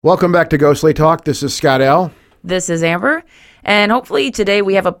Welcome back to Ghostly Talk. This is Scott L. This is Amber. And hopefully today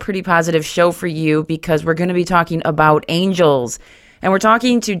we have a pretty positive show for you because we're going to be talking about angels. And we're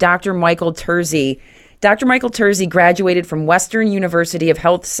talking to Dr. Michael Terzi. Dr. Michael Terzi graduated from Western University of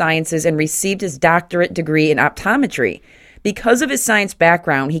Health Sciences and received his doctorate degree in optometry. Because of his science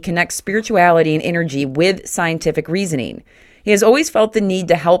background, he connects spirituality and energy with scientific reasoning. He has always felt the need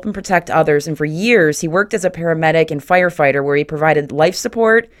to help and protect others, and for years he worked as a paramedic and firefighter where he provided life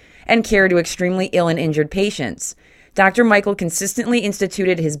support and care to extremely ill and injured patients. Dr. Michael consistently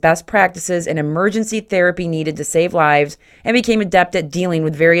instituted his best practices and emergency therapy needed to save lives and became adept at dealing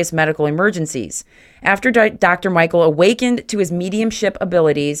with various medical emergencies. After Dr. Michael awakened to his mediumship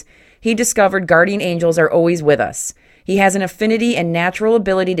abilities, he discovered guardian angels are always with us. He has an affinity and natural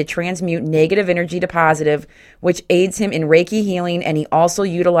ability to transmute negative energy to positive, which aids him in Reiki healing, and he also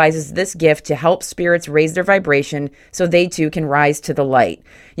utilizes this gift to help spirits raise their vibration so they too can rise to the light.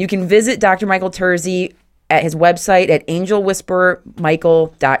 You can visit Dr. Michael Terzi at his website at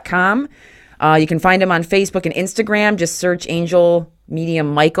angelwhisperermichael.com. You can find him on Facebook and Instagram. Just search Angel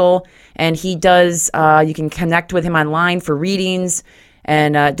Medium Michael, and he does, you can connect with him online for readings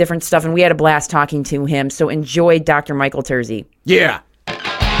and different stuff. And we had a blast talking to him. So enjoy Dr. Michael Terzi. Yeah. Coming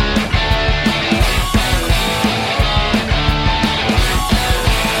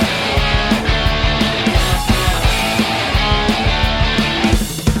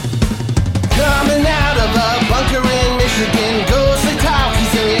out of a bunker in Michigan, ghostly talk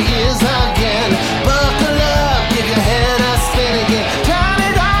is in your ears again. Buckle up, give your head a spin again. Turn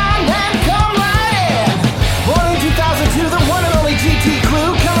it on and come right in. Born in 2002, the one and only GT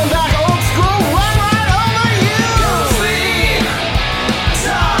crew, coming back old school, run right over you. Ghostly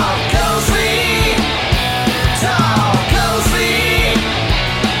talk, ghostly talk, ghostly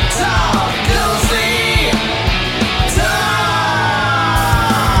talk, ghostly talk.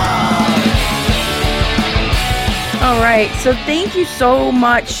 All right. So thank you so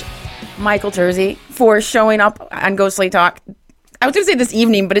much, Michael Terzi, for showing up on Ghostly Talk. I was going to say this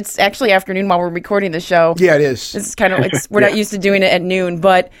evening, but it's actually afternoon while we're recording the show. Yeah, it is. This is kind of, we're not used to doing it at noon.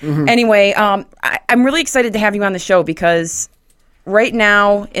 But anyway, I'm really excited to have you on the show because right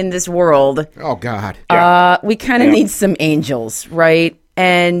now in this world, Oh, God. we kind of need some angels, right?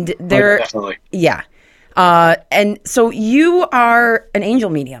 And they're, Definitely. yeah. And so you are an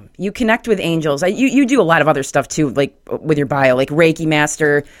angel medium. You connect with angels. You do a lot of other stuff too, like with your bio, like Reiki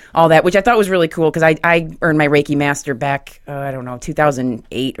Master, all that, which I thought was really cool because I earned my Reiki Master back,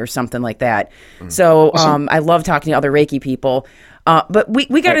 2008 or something like that. So I love talking to other Reiki people. But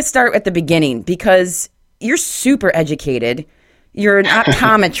we got to start at the beginning because you're super educated. You're an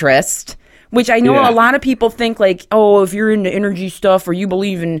optometrist. Which I know a lot of people think like, oh, if you're into energy stuff or you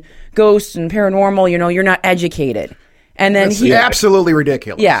believe in ghosts and paranormal, you're not educated. And then That's absolutely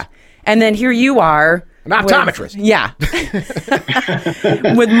ridiculous. yeah. And then here you are. An optometrist.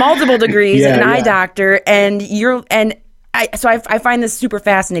 With multiple degrees, an eye yeah. doctor, and I find this super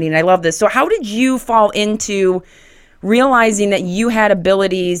fascinating. And I love this. So how did you fall into realizing that you had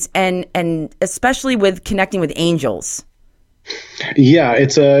abilities and especially with connecting with angels? Yeah,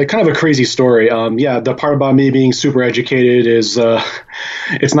 it's a kind of a crazy story. The part about me being super educated is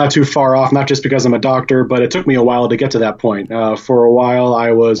it's not too far off, not just because I'm a doctor, but it took me a while to get to that point. For a while,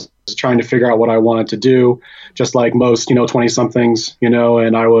 I was trying to figure out what I wanted to do, just like most, 20-somethings,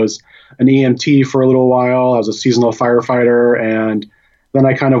 and I was an EMT for a little while. I was a seasonal firefighter, and then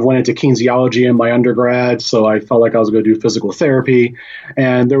I kind of went into kinesiology in my undergrad, so I felt like I was going to do physical therapy.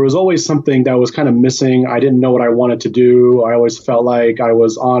 And there was always something that was kind of missing. I didn't know what I wanted to do. I always felt like I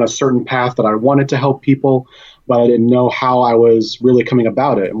was on a certain path that I wanted to help people, but I didn't know how I was really coming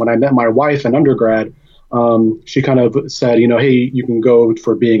about it. And when I met my wife in undergrad, she kind of said, hey, you can go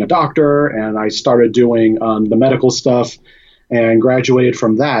for being a doctor. And I started doing the medical stuff and graduated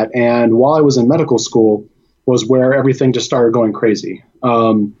from that. And while I was in medical school, was where everything just started going crazy.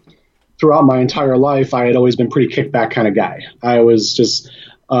 Throughout my entire life, I had always been pretty kickback kind of guy. I was just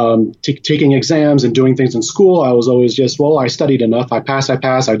taking exams and doing things in school. I was always just, I studied enough. I pass, I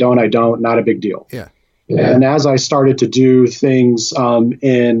don't, not a big deal. Yeah. And as I started to do things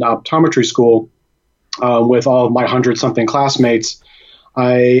in optometry school with all of my 100-something classmates,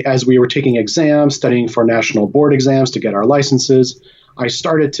 as we were taking exams, studying for national board exams to get our licenses, I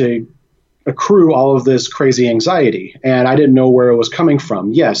started to accrue all of this crazy anxiety, and I didn't know where it was coming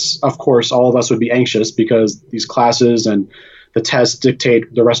from. Yes, of course, all of us would be anxious because these classes and the tests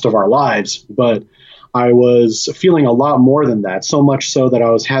dictate the rest of our lives, but I was feeling a lot more than that, so much so that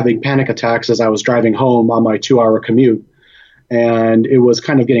I was having panic attacks as I was driving home on my 2-hour commute, and it was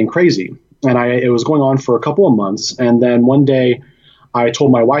kind of getting crazy. And it was going on for a couple of months, and then one day I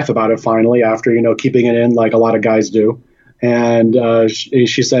told my wife about it finally after, keeping it in like a lot of guys do. And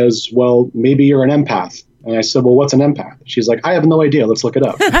she says, well, maybe you're an empath. And I said, well, what's an empath? She's like, I have no idea. Let's look it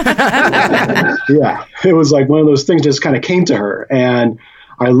up. Yeah, it was like one of those things just kind of came to her. And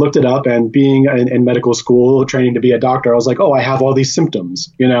I looked it up, and being in medical school, training to be a doctor, I was like, oh, I have all these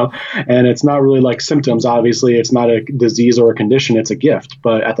symptoms, and it's not really like symptoms. Obviously, it's not a disease or a condition. It's a gift.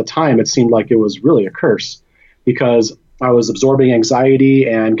 But at the time, it seemed like it was really a curse because I was absorbing anxiety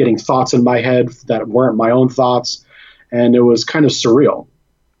and getting thoughts in my head that weren't my own thoughts. And it was kind of surreal.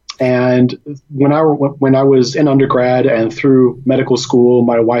 And when I was in undergrad and through medical school,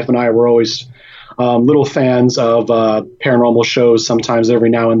 my wife and I were always little fans of paranormal shows. Sometimes every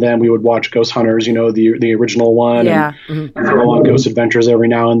now and then we would watch Ghost Hunters, the original one. Yeah. And throw on Ghost Adventures every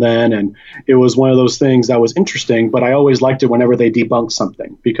now and then. And it was one of those things that was interesting, but I always liked it whenever they debunked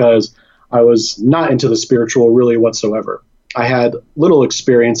something because I was not into the spiritual really whatsoever. I had little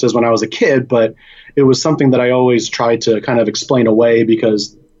experiences when I was a kid, but it was something that I always tried to kind of explain away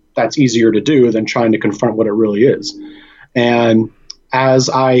because that's easier to do than trying to confront what it really is. And as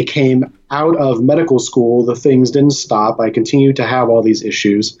I came out of medical school, the things didn't stop. I continued to have all these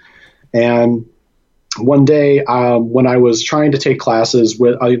issues. And one day when I was trying to take classes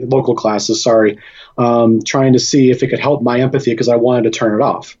with local classes, trying to see if it could help my empathy because I wanted to turn it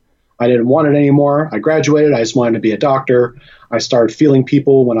off. I didn't want it anymore. I graduated. I just wanted to be a doctor. I started feeling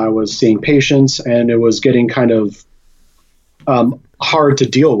people when I was seeing patients, and it was getting kind of hard to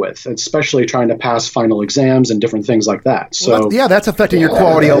deal with, especially trying to pass final exams and different things like that. So that's affecting your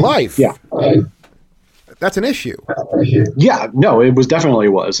quality of life. Yeah. That's an issue. Yeah, no, it definitely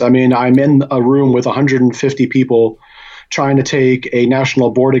was. I mean, I'm in a room with 150 people trying to take a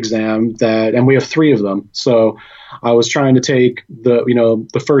national board exam and we have 3 of them. So I was trying to take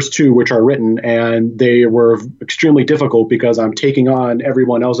the first 2, which are written, and they were extremely difficult because I'm taking on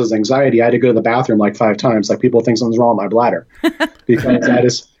everyone else's anxiety. I had to go to the bathroom like 5 times. Like people think something's wrong with my bladder because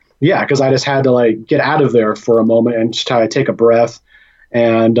I just had to like get out of there for a moment and just try to take a breath.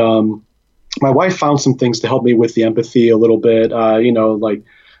 And my wife found some things to help me with the empathy a little bit, like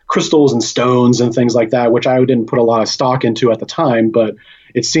crystals and stones and things like that, which I didn't put a lot of stock into at the time, but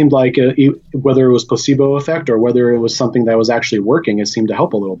it seemed like whether it was placebo effect or whether it was something that was actually working, it seemed to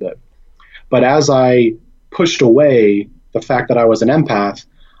help a little bit. But as I pushed away the fact that I was an empath,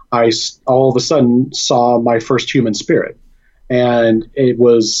 I all of a sudden saw my first human spirit. And it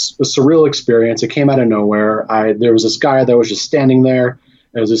was a surreal experience. It came out of nowhere. There was this guy that was just standing there.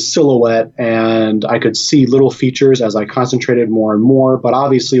 It was a silhouette, and I could see little features as I concentrated more and more. But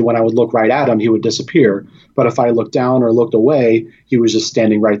obviously, when I would look right at him, he would disappear. But if I looked down or looked away, he was just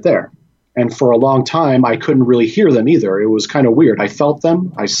standing right there. And for a long time, I couldn't really hear them either. It was kind of weird. I felt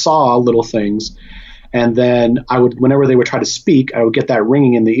them. I saw little things. And then whenever they would try to speak, I would get that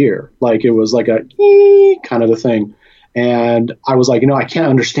ringing in the ear. Like it was like a kind of a thing. And I was like, I can't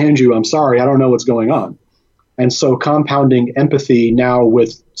understand you. I'm sorry. I don't know what's going on. And so compounding empathy now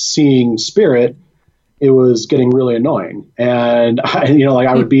with seeing spirit, it was getting really annoying. And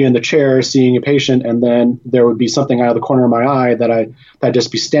I would be in the chair seeing a patient, and then there would be something out of the corner of my eye that'd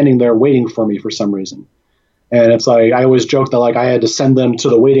just be standing there waiting for me for some reason. And it's like, I always joke that like I had to send them to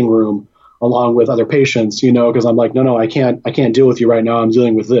the waiting room along with other patients, because I'm like, no, I can't deal with you right now. I'm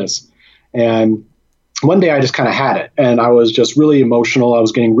dealing with this. And one day I just kind of had it, and I was just really emotional. I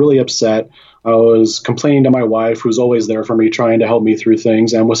was getting really upset. I was complaining to my wife, who's always there for me, trying to help me through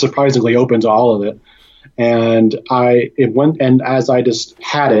things, and was surprisingly open to all of it. And as I just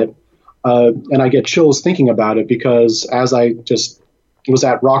had it, and I get chills thinking about it because as I just was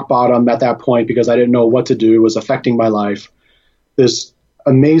at rock bottom at that point because I didn't know what to do, it was affecting my life. This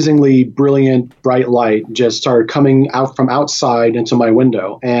amazingly brilliant, bright light just started coming out from outside into my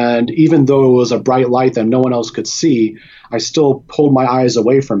window. And even though it was a bright light that no one else could see, I still pulled my eyes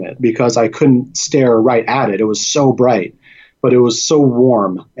away from it because I couldn't stare right at it. It was so bright, but it was so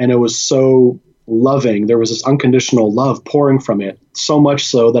warm and it was so loving. There was this unconditional love pouring from it, so much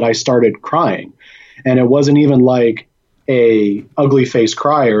so that I started crying. And it wasn't even like a ugly face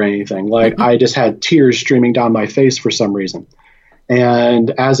cry or anything. Like I just had tears streaming down my face for some reason.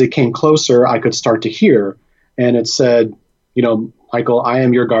 And as it came closer, I could start to hear, and it said, Michael, I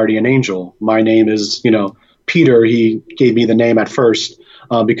am your guardian angel. My name is, Peter. He gave me the name at first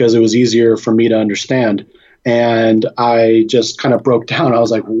because it was easier for me to understand. And I just kind of broke down. I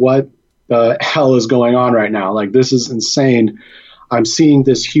was like, what the hell is going on right now? Like, this is insane. I'm seeing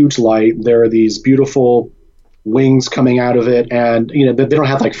this huge light. There are these beautiful wings coming out of it, and they don't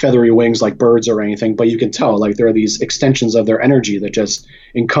have like feathery wings like birds or anything, but you can tell like there are these extensions of their energy that just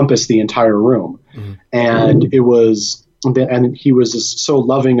encompass the entire room. And it was and he was just so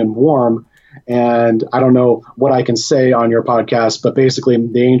loving and warm. And I don't know what I can say on your podcast, but basically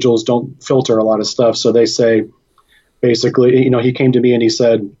the angels don't filter a lot of stuff. So they say, basically, he came to me and he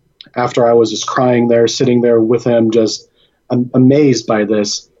said, after I was just crying there, sitting there with him, just amazed by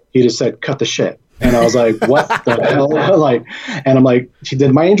this, he just said, "Cut the shit." And I was like, what the hell? And I'm like,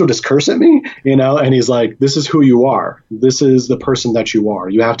 did my angel just curse at me? And he's like, this is who you are. This is the person that you are.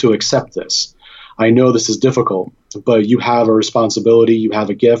 You have to accept this. I know this is difficult, but you have a responsibility, you have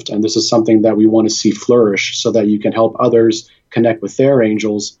a gift, and this is something that we want to see flourish so that you can help others connect with their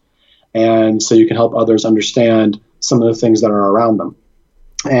angels, and so you can help others understand some of the things that are around them.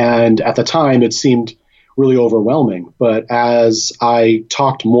 And at the time, it seemed really overwhelming. But as I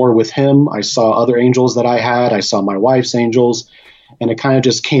talked more with him, I saw other angels that I had. I saw my wife's angels, and it kind of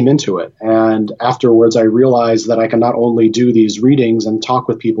just came into it. And afterwards, I realized that I can not only do these readings and talk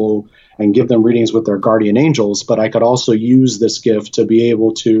with people and give them readings with their guardian angels, but I could also use this gift to be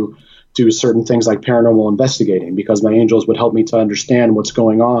able to do certain things like paranormal investigating, because my angels would help me to understand what's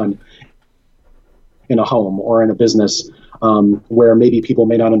going on in a home or in a business, where maybe people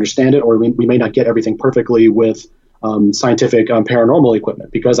may not understand it, or we may not get everything perfectly with scientific paranormal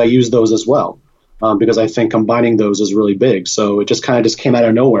equipment, because I use those as well, because I think combining those is really big. So it just kind of came out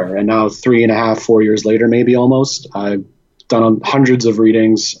of nowhere. And now 3.5, 4 years later, maybe almost, I've done hundreds of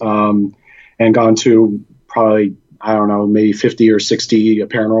readings and gone to probably, I don't know, maybe 50 or 60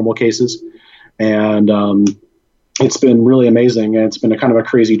 paranormal cases. And it's been really amazing. And it's been a kind of a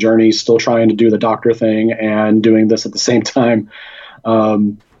crazy journey, still trying to do the doctor thing and doing this at the same time.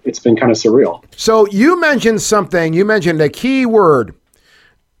 It's been kind of surreal. So you mentioned something, you mentioned a key word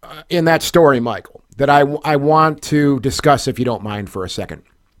in that story, Michael, that I want to discuss, if you don't mind, for a second.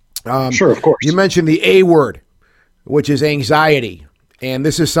 Sure, of course. You mentioned the A word, which is anxiety. And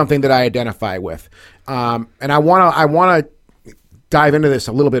this is something that I identify with. And I want to dive into this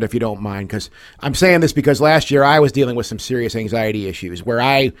a little bit, if you don't mind, because I'm saying this because last year I was dealing with some serious anxiety issues where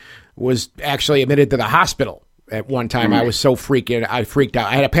I was actually admitted to the hospital at one time. I was so freaked out. I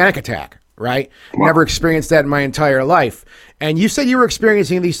had a panic attack, right? Wow. Never experienced that in my entire life. And you said you were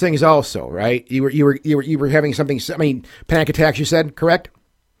experiencing these things also, right? You were having something, panic attacks, you said, correct?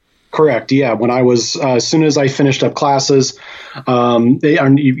 Correct. Yeah. When I was, as soon as I finished up classes,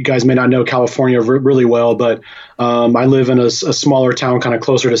 you guys may not know California really well, but I live in a smaller town, kind of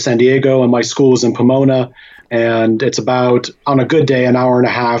closer to San Diego, and my school is in Pomona. And it's about, on a good day, an hour and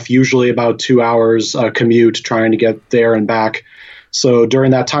a half, usually about 2 hours commute trying to get there and back. So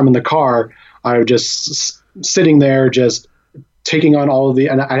during that time in the car, I was just sitting there, just taking on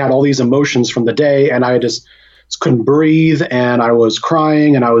and I had all these emotions from the day, and I just couldn't breathe, and I was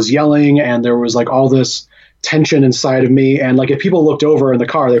crying and I was yelling, and there was like all this tension inside of me. And like, if people looked over in the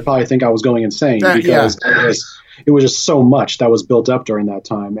car, they'd probably think I was going insane, because it was just so much that was built up during that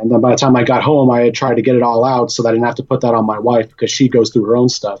time. And then by the time I got home, I had tried to get it all out so that I didn't have to put that on my wife, because she goes through her own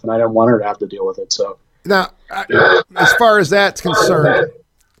stuff and I didn't want her to have to deal with it. So now, as far as that's concerned,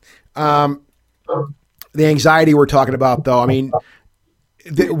 the anxiety we're talking about, though,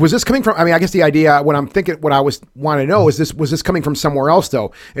 was this coming from, I guess the idea, what I'm thinking, what I was wanting to know is was this coming from somewhere else,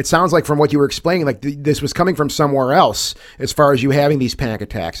 though? It sounds like from what you were explaining, like this was coming from somewhere else as far as you having these panic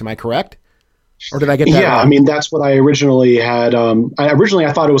attacks. Am I correct? Or did I get that wrong? That's what I originally had. I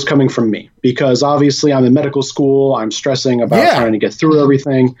thought it was coming from me, because obviously I'm in medical school. I'm stressing about trying to get through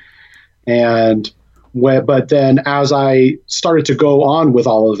everything. But then as I started to go on with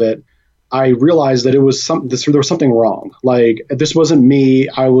all of it, I realized that there was something wrong. Like, this wasn't me.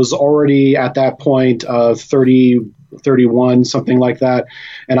 I was already at that point of 30, 31, something like that.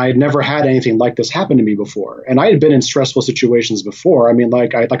 And I had never had anything like this happen to me before. And I had been in stressful situations before.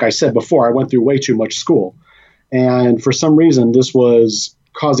 Like I said before, I went through way too much school. And for some reason, this was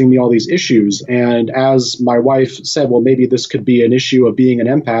causing me all these issues. And as my wife said, well, maybe this could be an issue of being an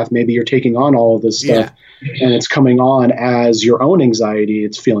empath. Maybe you're taking on all of this stuff. And it's coming on as your own anxiety,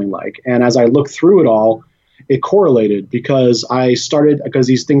 it's feeling like. And as I looked through it all, it correlated, because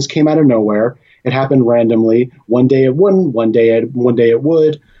these things came out of nowhere. It happened randomly. One day it wouldn't, one day it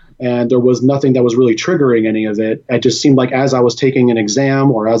would. And there was nothing that was really triggering any of it. It just seemed like as I was taking an exam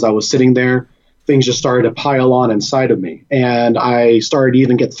or as I was sitting there, things just started to pile on inside of me. And I started to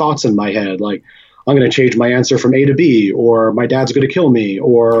even get thoughts in my head, like, I'm going to change my answer from A to B, or my dad's going to kill me,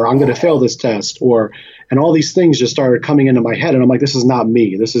 or I'm going to fail this test, and all these things just started coming into my head. And I'm like, this is not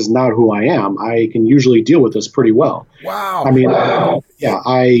me. This is not who I am. I can usually deal with this pretty well. Wow.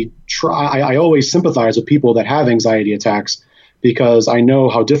 I always sympathize with people that have anxiety attacks, because I know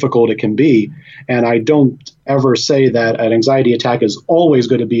how difficult it can be. And I don't ever say that an anxiety attack is always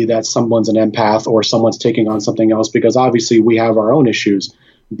going to be that someone's an empath or someone's taking on something else, because obviously we have our own issues.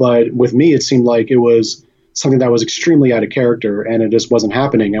 But with me, it seemed like it was something that was extremely out of character, and it just wasn't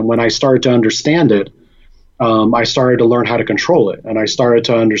happening. And when I started to understand it, I started to learn how to control it, and I started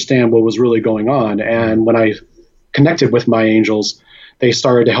to understand what was really going on. And when I connected with my angels, they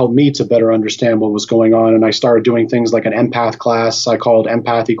started to help me to better understand what was going on. And I started doing things like an empath class I called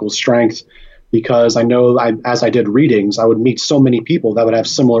Empath Equals Strength, because I know as I did readings, I would meet so many people that would have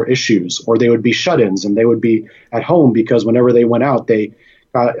similar issues, or they would be shut-ins and they would be at home because whenever they went out, they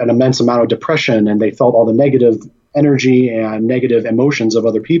got an immense amount of depression and they felt all the negative energy and negative emotions of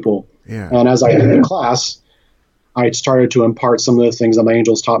other people. Yeah. And as I did the class, I started to impart some of the things that my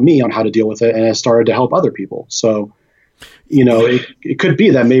angels taught me on how to deal with it, and it started to help other people. So, it could be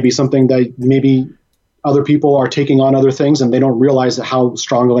that maybe something that maybe other people are taking on other things and they don't realize how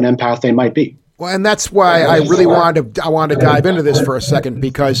strong of an empath they might be. Well, and that's why I really wanted to dive into this for a second,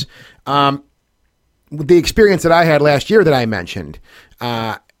 because the experience that I had last year that I mentioned,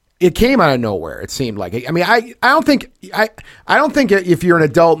 it came out of nowhere. It seemed like. I mean, I don't think if you're an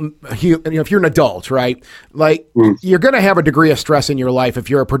adult, if you're an adult, right? Like you're going to have a degree of stress in your life if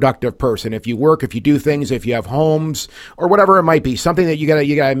you're a productive person. If you work, if you do things, if you have homes or whatever it might be, something that you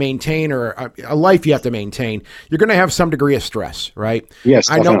gotta maintain, or a life you have to maintain, you're going to have some degree of stress, right? Yes,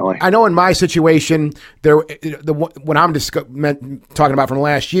 definitely. I know in my situation, when I'm talking about from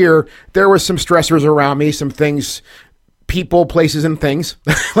last year, there was some stressors around me, some things. People, places, and things,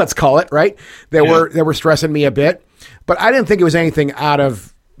 let's call it, right? They were stressing me a bit, but I didn't think it was anything out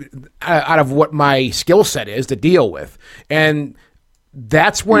of what my skill set is to deal with. And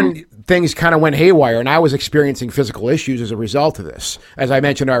that's when things kind of went haywire, and I was experiencing physical issues as a result of this. As I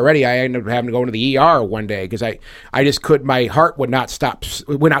mentioned already, I ended up having to go into the ER one day because I just couldn't, my heart would not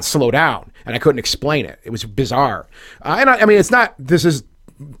slow down, and I couldn't explain it. It was bizarre. I mean, it's not,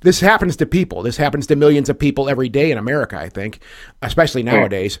 this happens to people. This happens to millions of people every day in America, I think, especially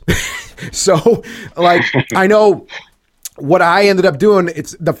nowadays. So, like, I know what I ended up doing.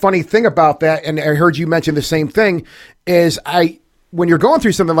 It's the funny thing about that, and I heard you mention the same thing, is when you're going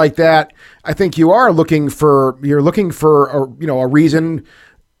through something like that, I think you're looking for a reason,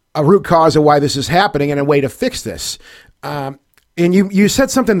 a root cause of why this is happening and a way to fix this. And you said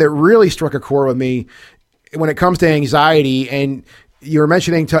something that really struck a chord with me when it comes to anxiety, and you were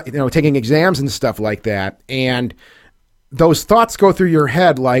mentioning, taking exams and stuff like that. And those thoughts go through your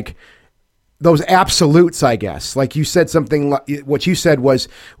head, like those absolutes, I guess. Like you said something, what you said was,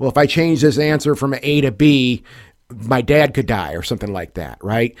 well, if I change this answer from A to B, my dad could die or something like that.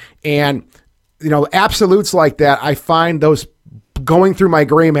 Right. And, absolutes like that, I find those going through my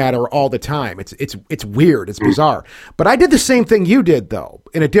gray matter all the time. It's weird. It's bizarre. But I did the same thing you did, though,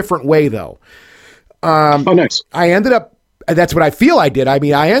 in a different way, though. Nice. I ended up, that's what I feel I did. I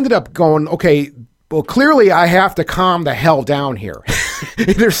mean, I ended up going, okay, well, clearly I have to calm the hell down here.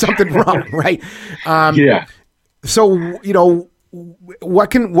 There's something wrong, right? Yeah. So, what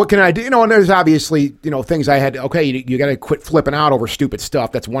can I do? And there's obviously, things I had, okay, you got to quit flipping out over stupid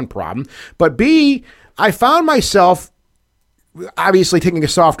stuff. That's one problem. But B, I found myself obviously taking a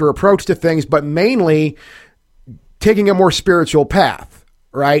softer approach to things, but mainly taking a more spiritual path.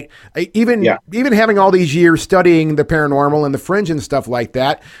 Right. Even having all these years studying the paranormal and the fringe and stuff like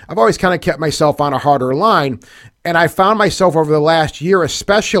that, I've always kind of kept myself on a harder line. And I found myself over the last year,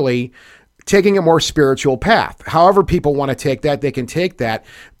 especially taking a more spiritual path. However people want to take that, they can take that.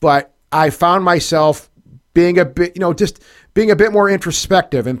 But I found myself being a bit, just being a bit more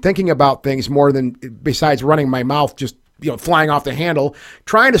introspective and thinking about things more than besides running my mouth, just, flying off the handle,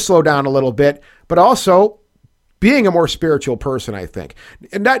 trying to slow down a little bit, but also being a more spiritual person, I think.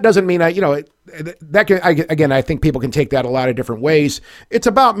 And that doesn't mean I think people can take that a lot of different ways. It's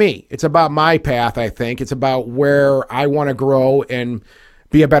about me. It's about my path, I think. It's about where I want to grow and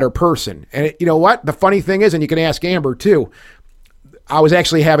be a better person. And you know what? The funny thing is, and you can ask Amber too, I was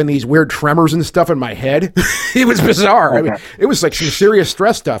actually having these weird tremors and stuff in my head. It was bizarre. Okay. I mean, it was like some serious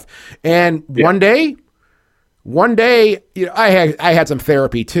stress stuff. And one day, I had some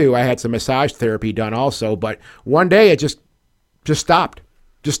therapy too. I had some massage therapy done also, but one day it just stopped.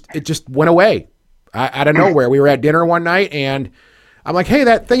 It just went away out of nowhere. We were at dinner one night and I'm like, hey,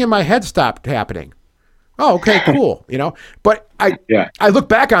 that thing in my head stopped happening. Oh, okay, cool. But I look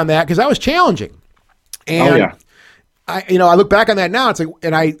back on that because I was challenging. And I look back on that now. It's like,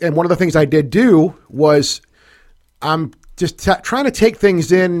 and one of the things I did do was I'm just trying to take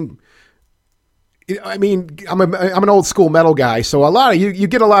things in I mean, I'm an old school metal guy, so a lot of you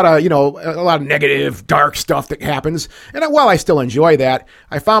get a lot of a lot of negative, dark stuff that happens. And while I still enjoy that,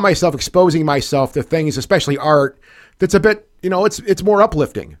 I found myself exposing myself to things, especially art, that's a bit it's more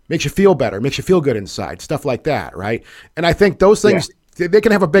uplifting, makes you feel better, makes you feel good inside, stuff like that, right? And I think those things they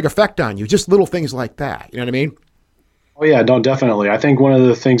can have a big effect on you, just little things like that. You know what I mean? Oh yeah, no, definitely. I think one of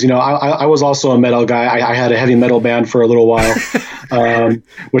the things, I was also a metal guy. I had a heavy metal band for a little while,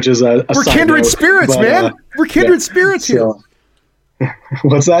 which is a we're side kindred note, spirits, but, man. We're kindred spirits here.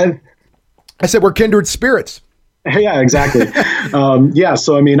 What's that? I said we're kindred spirits. Yeah, exactly.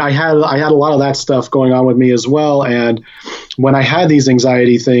 So I mean, I had a lot of that stuff going on with me as well. And when I had these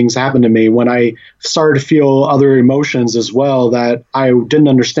anxiety things happen to me, when I started to feel other emotions as well that I didn't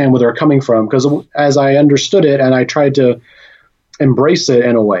understand where they're coming from, because as I understood it and I tried to embrace it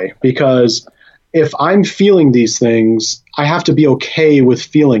in a way, because if I'm feeling these things, I have to be okay with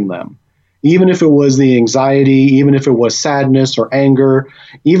feeling them. Even if it was the anxiety, even if it was sadness or anger,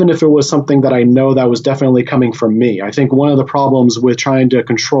 even if it was something that I know that was definitely coming from me. I think one of the problems with trying to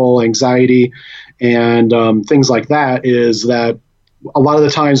control anxiety and things like that is that a lot of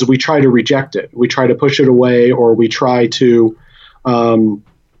the times we try to reject it. We try to push it away, or we try to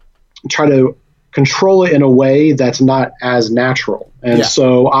control it in a way that's not as natural. And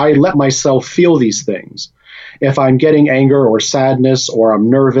so I let myself feel these things. If I'm getting anger or sadness or I'm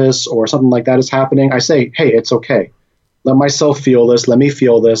nervous or something like that is happening, I say, hey, it's okay. Let myself feel this. Let me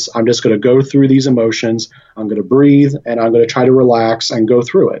feel this. I'm just going to go through these emotions. I'm going to breathe and I'm going to try to relax and go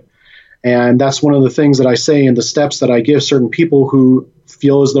through it. And that's one of the things that I say in the steps that I give certain people who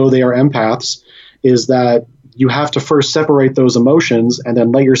feel as though they are empaths, is that you have to first separate those emotions and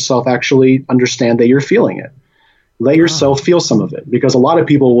then let yourself actually understand that you're feeling it. Let yourself feel some of it, because a lot of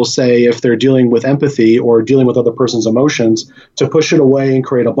people will say, if they're dealing with empathy or dealing with other person's emotions, to push it away and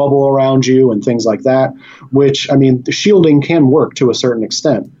create a bubble around you and things like that, which, I mean, the shielding can work to a certain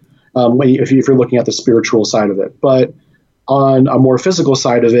extent if you're looking at the spiritual side of it. But on a more physical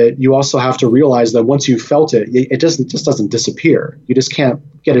side of it, you also have to realize that once you've felt it, it just doesn't disappear. You just can't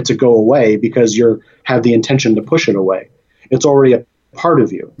get it to go away because you have the intention to push it away. It's already a part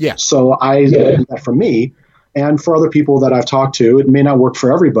of you. Yeah. So that for me, and for other people that I've talked to, it may not work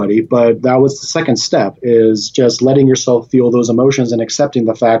for everybody, but that was the second step, is just letting yourself feel those emotions and accepting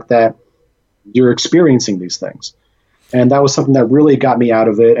the fact that you're experiencing these things. And that was something that really got me out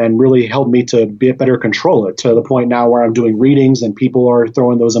of it and really helped me to better control it, to the point now where I'm doing readings and people are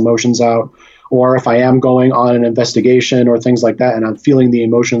throwing those emotions out. Or if I am going on an investigation or things like that and I'm feeling the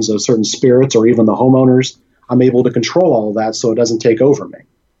emotions of certain spirits or even the homeowners, I'm able to control all of that so it doesn't take over me.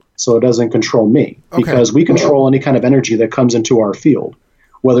 So it doesn't control me, because we control any kind of energy that comes into our field,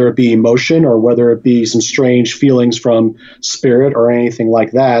 whether it be emotion or whether it be some strange feelings from spirit or anything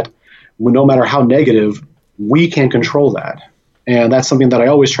like that. No matter how negative, we can control that. And that's something that I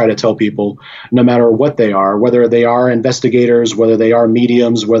always try to tell people, no matter what they are, whether they are investigators, whether they are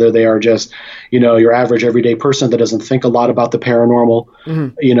mediums, whether they are just, your average everyday person that doesn't think a lot about the paranormal,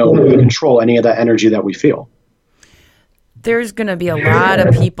 we control any of that energy that we feel. There's going to be a lot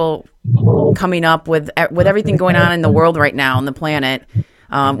of people coming up with everything going on in the world right now on the planet.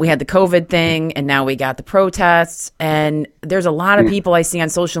 We had the COVID thing, and now we got the protests. And there's a lot of people I see on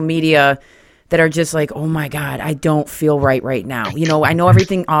social media that are just like, oh my God, I don't feel right now. I know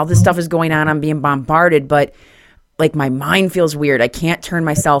all this stuff is going on. I'm being bombarded, but like my mind feels weird. I can't turn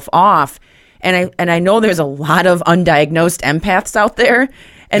myself off. And I know there's a lot of undiagnosed empaths out there.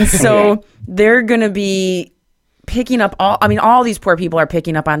 And so they're going to be picking up all these poor people are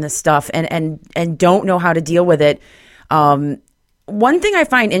picking up on this stuff and don't know how to deal with it. One thing I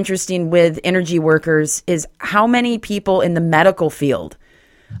find interesting with energy workers is how many people in the medical field,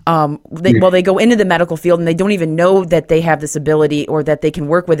 they go into the medical field and they don't even know that they have this ability or that they can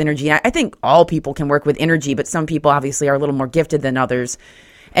work with energy. I think all people can work with energy, but some people obviously are a little more gifted than others.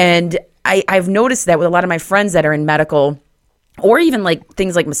 And I've noticed that with a lot of my friends that are in medical, or even like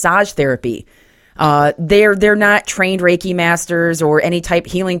things like massage therapy. They're not trained Reiki masters or any type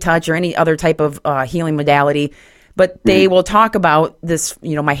healing touch or any other type of healing modality, but they will talk about this,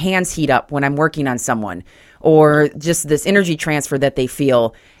 my hands heat up when I'm working on someone, or just this energy transfer that they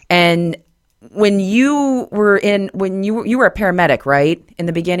feel. And when you were a paramedic, right, in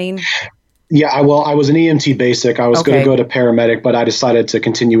the beginning? Yeah, I was an EMT basic. I was going to go to paramedic, but I decided to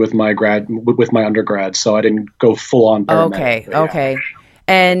continue with my undergrad, so I didn't go full on paramedic. Okay.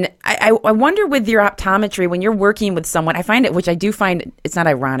 And I wonder with your optometry, when you're working with someone, I find it, which I do find, it's not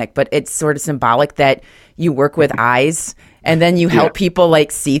ironic, but it's sort of symbolic that you work with eyes and then you help people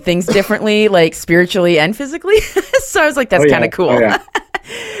like see things differently, like spiritually and physically. So I was like, that's kind of cool.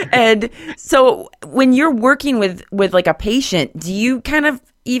 And so when you're working with like a patient, do you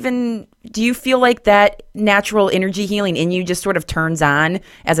feel like that natural energy healing in you just sort of turns on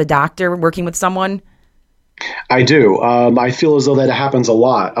as a doctor working with someone? I do. I feel as though that happens a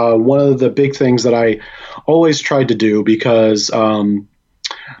lot. One of the big things that I always tried to do, because there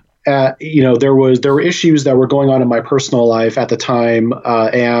were issues that were going on in my personal life at the time,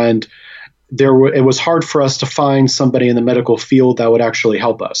 and it was hard for us to find somebody in the medical field that would actually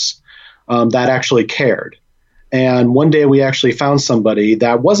help us, that actually cared. And one day we actually found somebody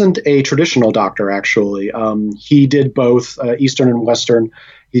that wasn't a traditional doctor, actually. He did both Eastern and Western.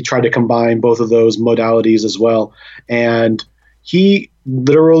 He tried to combine both of those modalities as well. And he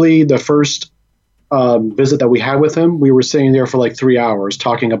literally, the first visit that we had with him, we were sitting there for like 3 hours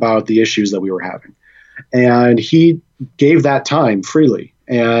talking about the issues that we were having. And he gave that time freely.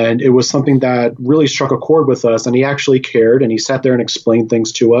 And it was something that really struck a chord with us. And he actually cared. And he sat there and explained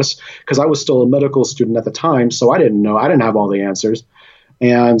things to us, because I was still a medical student at the time. So I didn't have all the answers.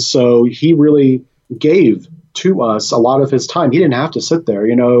 And so he really gave to us a lot of his time. He didn't have to sit there.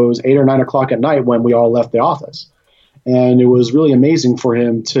 It was 8 or 9 o'clock at night when we all left the office. And it was really amazing for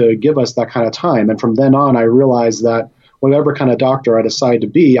him to give us that kind of time. And from then on, I realized that whatever kind of doctor I decide to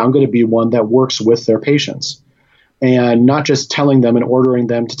be, I'm going to be one that works with their patients, and not just telling them and ordering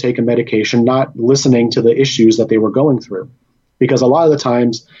them to take a medication, not listening to the issues that they were going through. Because a lot of the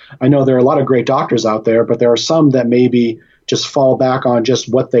times, I know there are a lot of great doctors out there, but there are some that maybe just fall back on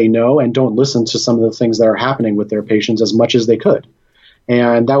just what they know and don't listen to some of the things that are happening with their patients as much as they could.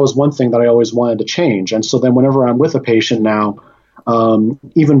 And that was one thing that I always wanted to change. And so then whenever I'm with a patient now,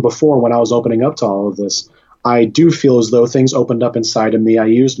 even before when I was opening up to all of this, I do feel as though things opened up inside of me. I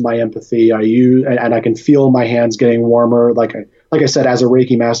used my empathy. And I can feel my hands getting warmer. Like I said, as a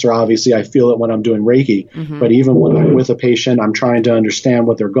Reiki master, obviously I feel it when I'm doing Reiki. Mm-hmm. But even when I'm with a patient, I'm trying to understand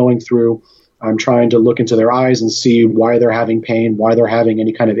what they're going through. I'm trying to look into their eyes and see why they're having pain, why they're having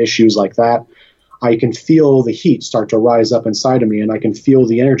any kind of issues like that. I can feel the heat start to rise up inside of me, and I can feel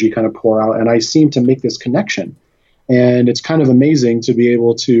the energy kind of pour out, and I seem to make this connection. And it's kind of amazing to be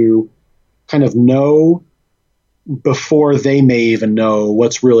able to kind of know before they may even know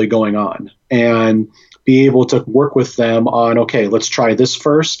what's really going on, and be able to work with them on, okay, let's try this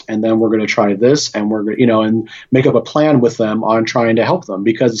first, and then we're going to try this, and we're going to, and make up a plan with them on trying to help them,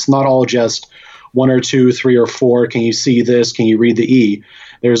 because it's not all just 1 or 2, 3 or 4. Can you see this? Can you read the E?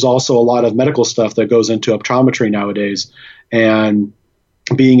 There's also a lot of medical stuff that goes into optometry nowadays, and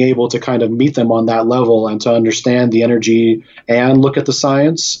being able to kind of meet them on that level and to understand the energy and look at the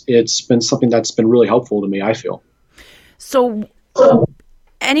science, it's been something that's been really helpful to me, I feel. So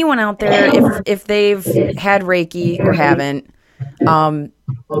anyone out there, if they've had Reiki or haven't,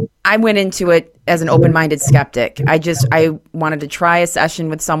 I went into it as an open-minded skeptic. I wanted to try a session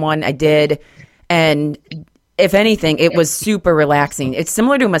with someone. I did. And if anything, it was super relaxing. It's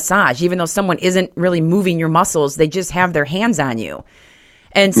similar to a massage. Even though someone isn't really moving your muscles, they just have their hands on you.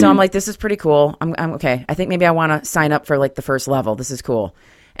 And so I'm like, this is pretty cool. I'm okay. I think maybe I want to sign up for like the first level. This is cool.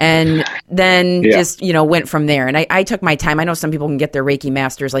 And then just, went from there. And I took my time. I know some people can get their Reiki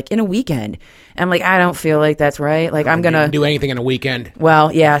masters like in a weekend. And I'm like, I don't feel like that's right. Like I'm going to do anything in a weekend.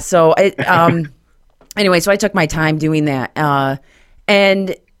 Well, yeah. So anyway, so I took my time doing that.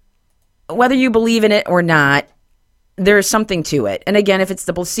 And whether you believe in it or not, there's something to it. And again, if it's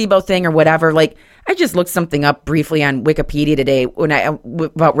the placebo thing or whatever, like I just looked something up briefly on Wikipedia today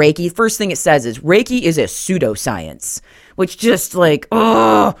about Reiki. First thing it says is Reiki is a pseudoscience, which just like,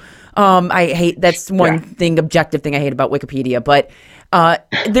 I hate, that's one thing, objective thing I hate about Wikipedia, but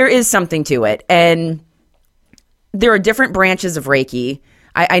there is something to it. And there are different branches of Reiki.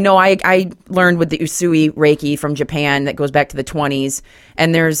 I know I learned with the Usui Reiki from Japan that goes back to the 20s,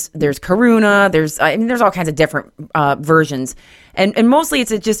 and there's Karuna, there's all kinds of different versions, and mostly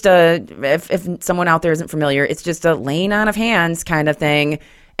it's just if someone out there isn't familiar, it's just a laying on of hands kind of thing.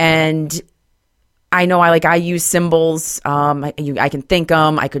 And I know I use symbols, I can think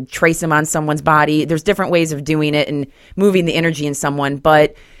them, I could trace them on someone's body. There's different ways of doing it and moving the energy in someone,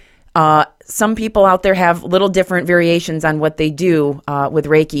 but some people out there have little different variations on what they do with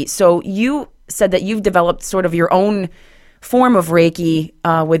Reiki. So you said that you've developed sort of your own form of Reiki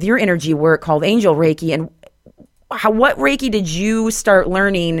with your energy work called Angel Reiki. And what Reiki did you start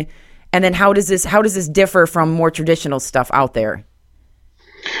learning? And then how does this differ from more traditional stuff out there?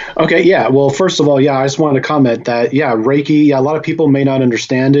 Okay, yeah. Well, first of all, I just wanted to comment that, Reiki, a lot of people may not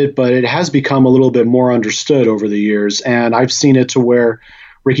understand it, but it has become a little bit more understood over the years. And I've seen it to where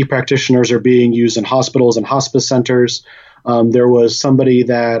Reiki practitioners are being used in hospitals and hospice centers. There was somebody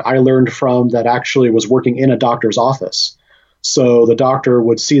that I learned from that actually was working in a doctor's office. So the doctor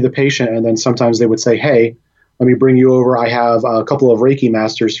would see the patient, and then sometimes they would say, hey, let me bring you over. I have a couple of Reiki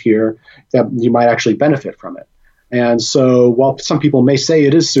masters here that you might actually benefit from it. And so while some people may say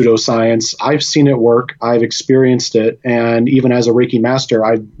it is pseudoscience, I've seen it work. I've experienced it. And even as a Reiki master,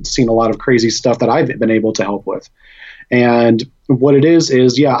 I've seen a lot of crazy stuff that I've been able to help with. And what it is,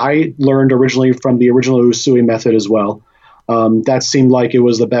 yeah, I learned originally from the original Usui method as well. That seemed like it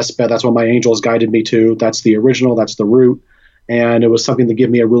was the best bet. That's what my angels guided me to. That's the original, that's the root. And it was something to give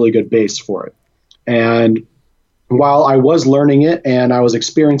me a really good base for it. And while I was learning it and I was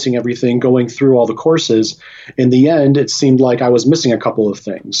experiencing everything, going through all the courses, in the end, it seemed like I was missing a couple of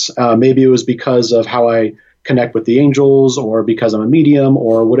things. Maybe it was because of how I connect with the angels, or because I'm a medium,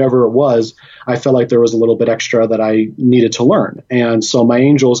 or whatever it was. I felt like there was a little bit extra that I needed to learn. And so my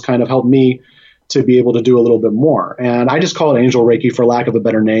angels kind of helped me to be able to do a little bit more. And I just call it Angel Reiki for lack of a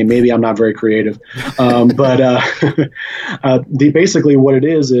better name. Maybe I'm not very creative. But basically what it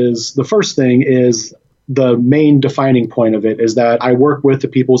is the first thing is, the main defining point of it is that I work with the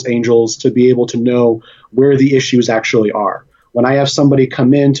people's angels to be able to know where the issues actually are. When I have somebody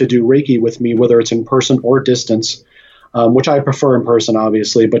come in to do Reiki with me, whether it's in person or distance, which I prefer in person,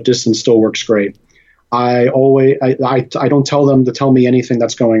 obviously, but distance still works great. I don't tell them to tell me anything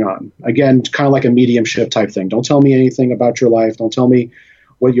that's going on. Again, kind of like a mediumship type thing. Don't tell me anything about your life. Don't tell me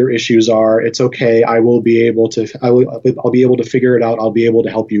what your issues are. It's okay. I'll be able to figure it out. I'll be able to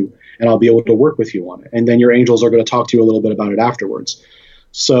help you, and I'll be able to work with you on it. And then your angels are going to talk to you a little bit about it afterwards.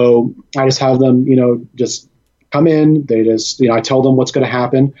 So I just have them, just come in. They just, I tell them what's going to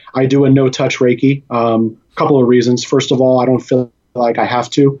happen. I do a no-touch Reiki. Couple of reasons. First of all, I don't feel like I have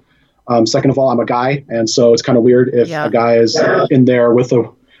to. Second of all, I'm a guy, and so it's kind of weird if a guy is in there with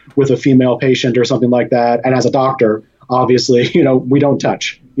a female patient or something like that. And as a doctor, obviously, we don't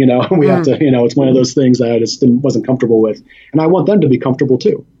touch. We have to. It's one of those things that I just wasn't comfortable with, and I want them to be comfortable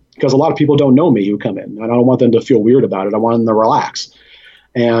too, because a lot of people don't know me who come in, and I don't want them to feel weird about it. I want them to relax,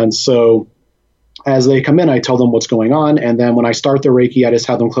 and so as they come in, I tell them what's going on, and then when I start the Reiki, I just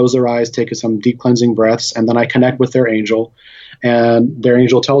have them close their eyes, take some deep cleansing breaths, and then I connect with their angel. And their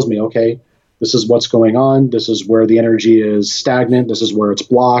angel tells me, okay, this is what's going on. This is where the energy is stagnant. This is where it's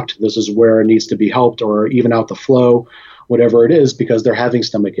blocked. This is where it needs to be helped or even out the flow, whatever it is, because they're having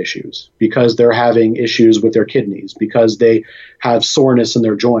stomach issues, because they're having issues with their kidneys, because they have soreness in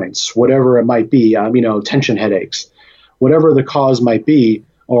their joints, whatever it might be, tension headaches, whatever the cause might be,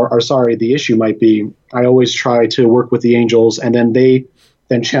 the issue might be. I always try to work with the angels, and then they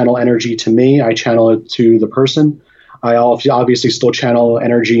channel energy to me. I channel it to the person. I obviously still channel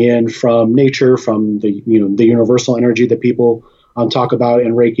energy in from nature, from the universal energy that people talk about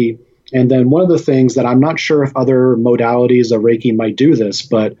in Reiki. And then one of the things that I'm not sure if other modalities of Reiki might do this,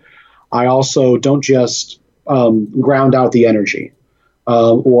 but I also don't just ground out the energy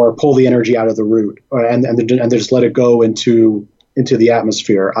or pull the energy out of the root and just let it go into the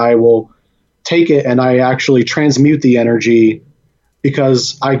atmosphere. I will take it and I actually transmute the energy,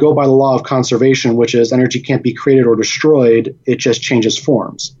 because I go by the law of conservation, which is energy can't be created or destroyed. It just changes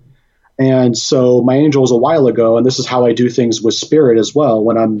forms. And so my angels a while ago, and this is how I do things with spirit as well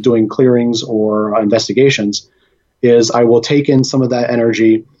when I'm doing clearings or investigations, is I will take in some of that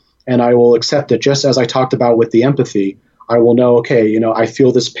energy and I will accept it, just as I talked about with the empathy. I will know, okay, I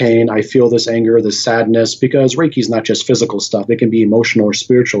feel this pain, I feel this anger, this sadness, because Reiki is not just physical stuff. It can be emotional or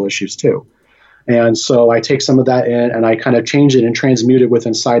spiritual issues too. And so I take some of that in and I kind of change it and transmute it with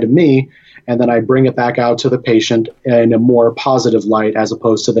inside of me. And then I bring it back out to the patient in a more positive light, as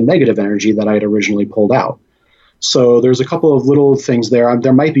opposed to the negative energy that I had originally pulled out. So there's a couple of little things there.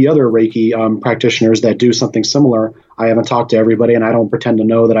 There might be other Reiki practitioners that do something similar. I haven't talked to everybody, and I don't pretend to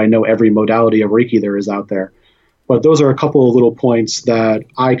know that I know every modality of Reiki there is out there. But those are a couple of little points that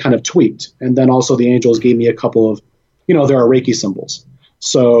I kind of tweaked. And then also the angels gave me a couple of, there are Reiki symbols.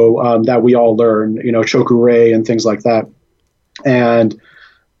 So that we all learn, Chokurei and things like that. And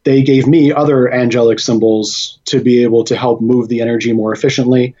they gave me other angelic symbols to be able to help move the energy more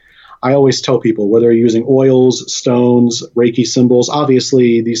efficiently. I always tell people, whether you're using oils, stones, Reiki symbols,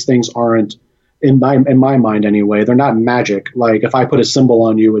 obviously these things aren't, in my mind anyway, they're not magic. Like if I put a symbol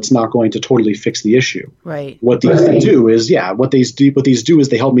on you, it's not going to totally fix the issue. Right. What these do is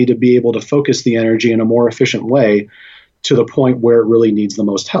they help me to be able to focus the energy in a more efficient way, to the point where it really needs the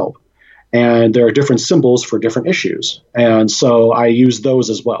most help. And there are different symbols for different issues. And so I use those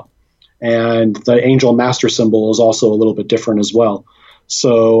as well. And the angel master symbol is also a little bit different as well.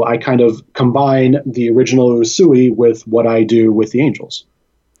 So I kind of combine the original Usui with what I do with the angels.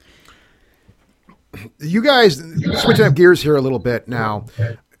 You guys, switching up gears here a little bit now,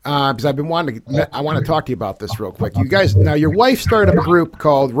 because I've been wanting to. I want to talk to you about this real quick. You guys, now your wife started a group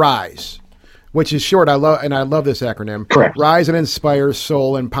called Rise, which is short. I love this acronym. Correct. Rise and Inspire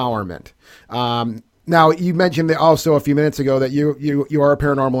Soul Empowerment. Now, you mentioned that also a few minutes ago that you are a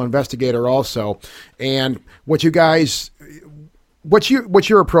paranormal investigator also, and what your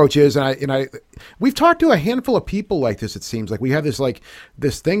approach is, we've talked to a handful of people like this. It seems like we have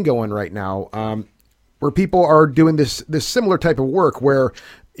this thing going right now, where people are doing this similar type of work where,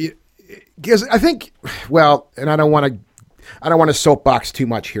 because I think, well, and I don't want to soapbox too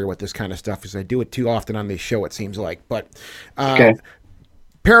much here with this kind of stuff because I do it too often on this show, it seems like, but Okay.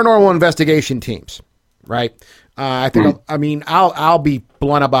 paranormal investigation teams, right? I think, I'll be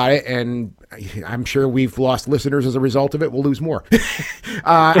blunt about it, and I'm sure we've lost listeners as a result of it. We'll lose more.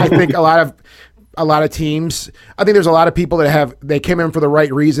 I think a lot of teams, I think there's a lot of people that they came in for the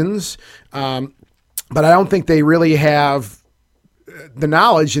right reasons. But I don't think they really have the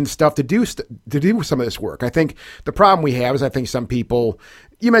knowledge and stuff to do some of this work. I think the problem we have is I think some people,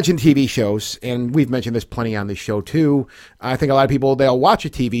 you mentioned TV shows, and we've mentioned this plenty on this show too. I think a lot of people, they'll watch a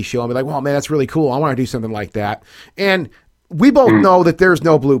TV show and be like, well, man, that's really cool. I want to do something like that. And we both know that there's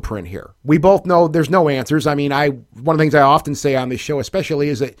no blueprint here. We both know there's no answers. I mean, one of the things I often say on this show especially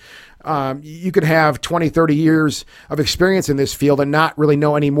is that you could have 20, 30 years of experience in this field and not really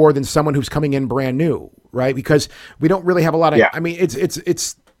know any more than someone who's coming in brand new, right? Because we don't really have a lot of, I mean,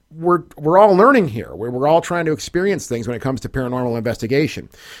 we're all learning here. We're all trying to experience things when it comes to paranormal investigation.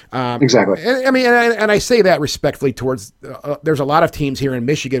 Exactly. And I say that respectfully towards, there's a lot of teams here in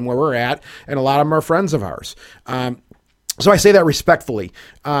Michigan where we're at, and a lot of them are friends of ours. So I say that respectfully.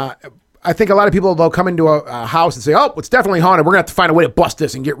 I think a lot of people, they'll come into a house and say, "Oh, it's definitely haunted. We're gonna have to find a way to bust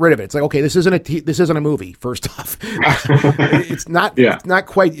this and get rid of it." It's like, okay, this isn't a movie. First off, it's not. Yeah. It's not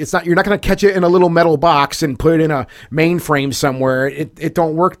quite. It's not. You're not gonna catch it in a little metal box and put it in a mainframe somewhere. It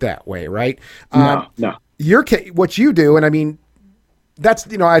don't work that way, right? No. What you do, and I mean, that's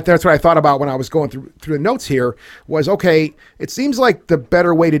that's what I thought about when I was going through the notes here. Was okay. It seems like the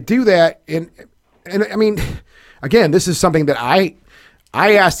better way to do that, and I mean, again, this is something that I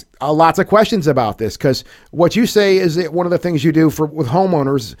asked lots of questions about this, because what you say is that one of the things you do with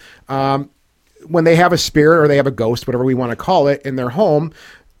homeowners, when they have a spirit or they have a ghost, whatever we want to call it, in their home,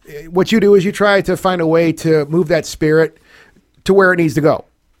 what you do is you try to find a way to move that spirit to where it needs to go.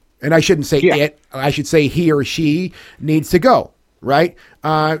 And I shouldn't say it, I should say he or she needs to go, right?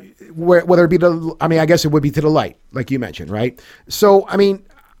 Whether it be I guess it would be to the light, like you mentioned, right? So, I mean,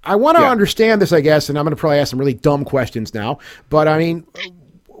 I want to understand this, I guess, and I'm going to probably ask some really dumb questions now, but I mean,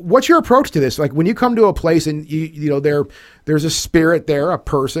 what's your approach to this? Like when you come to a place and there's a spirit there, a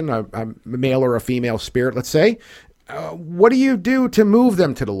person, a male or a female spirit, let's say, what do you do to move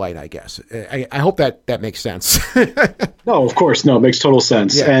them to the light, I guess? I hope that makes sense. No, of course. No, it makes total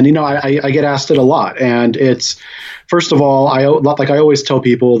sense. Yeah. And, I get asked it a lot. And it's, first of all, I always tell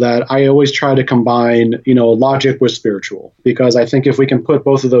people that I always try to combine, logic with spiritual, because I think if we can put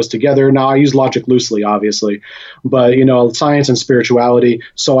both of those together, now I use logic loosely, obviously, but, science and spirituality.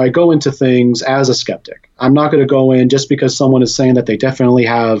 So I go into things as a skeptic. I'm not going to go in just because someone is saying that they definitely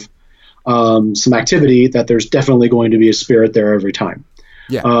have some activity, that there's definitely going to be a spirit there every time.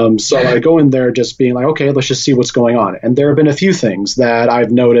 Yeah. So I go in there just being like, okay, let's just see what's going on. And there have been a few things that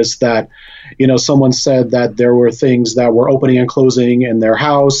I've noticed that, someone said that there were things that were opening and closing in their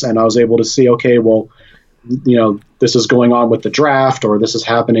house. And I was able to see, okay, well, this is going on with the draft, or this is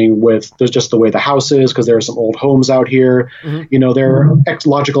happening with just the way the house is, because there are some old homes out here. Mm-hmm. There are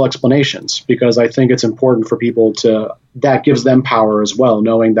logical explanations, because I think it's important for people that gives them power as well,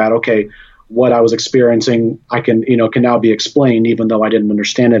 knowing that, okay, what I was experiencing, I can now be explained, even though I didn't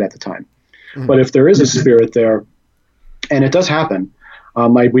understand it at the time. Mm-hmm. But if there is a spirit there, and it does happen,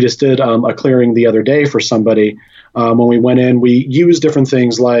 we just did a clearing the other day for somebody. When we went in, we used different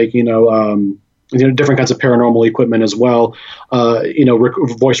things like, different kinds of paranormal equipment as well,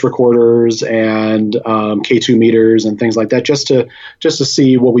 voice recorders and K2 meters and things like that, just to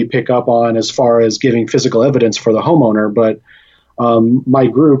see what we pick up on as far as giving physical evidence for the homeowner. But my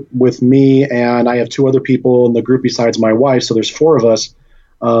group, with me and I have two other people in the group besides my wife, so there's four of us.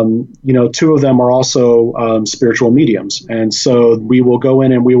 Two of them are also spiritual mediums, and so we will go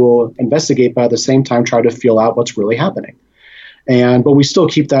in and we will investigate, but at the same time try to feel out what's really happening. But we still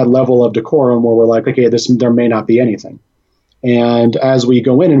keep that level of decorum where we're like, okay, there may not be anything. And as we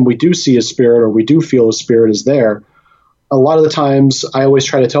go in and we do see a spirit, or we do feel a spirit is there, a lot of the times I always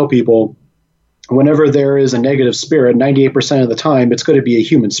try to tell people, whenever there is a negative spirit, 98% of the time, it's going to be a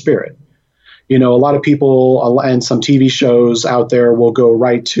human spirit. A lot of people and some TV shows out there will go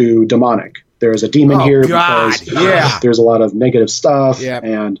right to demonic. there's a demon here God. because Yeah. there's a lot of negative stuff. Yep.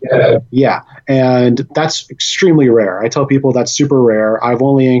 And and that's extremely rare. I tell people that's super rare. I've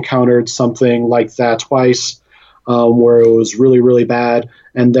only encountered something like that twice, where it was really, really bad.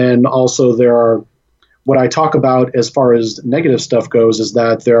 And then also there are, what I talk about as far as negative stuff goes is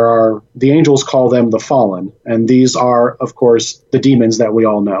that there are, the angels call them the fallen. And these are, of course, the demons that we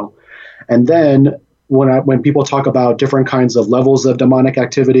all know. And then when people talk about different kinds of levels of demonic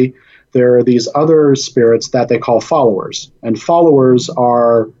activity, there are these other spirits that they call followers. And followers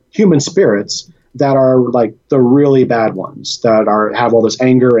are human spirits that are like the really bad ones that have all this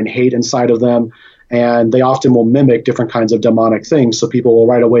anger and hate inside of them. And they often will mimic different kinds of demonic things. So people will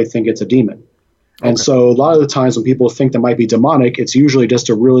right away think it's a demon. And so a lot of the times when people think that might be demonic, it's usually just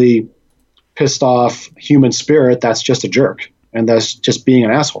a really pissed off human spirit that's just a jerk and that's just being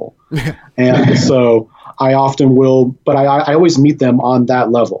an asshole. And so I often will, but I always meet them on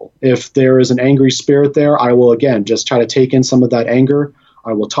that level. If there is an angry spirit there, I will, again, just try to take in some of that anger.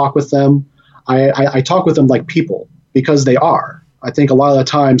 I will talk with them. I talk with them like people because they are. I think a lot of the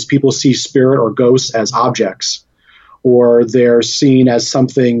times people see spirit or ghosts as objects, or they're seen as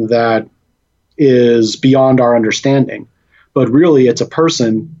something that is beyond our understanding. But really, it's a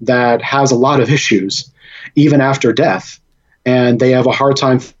person that has a lot of issues, even after death, and they have a hard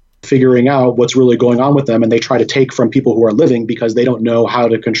time figuring out what's really going on with them, and they try to take from people who are living because they don't know how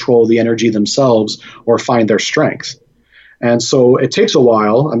to control the energy themselves or find their strength. And so it takes a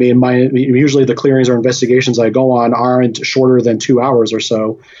while. I mean, usually the clearings or investigations I go on aren't shorter than 2 hours or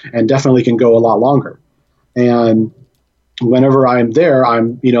so, and definitely can go a lot longer. And whenever I'm there,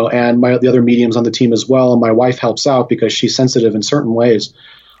 and the other mediums on the team as well, and my wife helps out because she's sensitive in certain ways.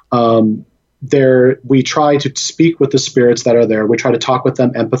 We try to speak with the spirits that are there. We try to talk with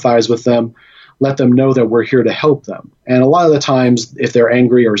them, empathize with them, let them know that we're here to help them. And a lot of the times, if they're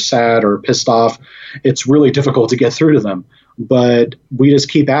angry or sad or pissed off, it's really difficult to get through to them. But we just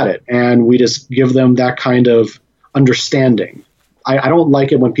keep at it, and we just give them that kind of understanding. I don't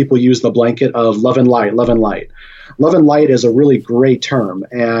like it when people use the blanket of love and light, love and light. Love and light is a really great term,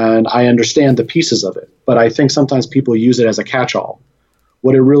 and I understand the pieces of it. But I think sometimes people use it as a catch-all.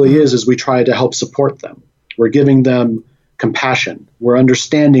 What it really is we try to help support them. We're giving them compassion. We're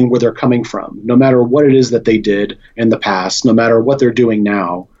understanding where they're coming from. No matter what it is that they did in the past, no matter what they're doing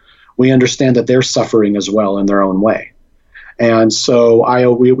now, we understand that they're suffering as well in their own way. And so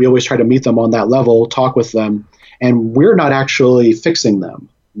we always try to meet them on that level, talk with them, and we're not actually fixing them.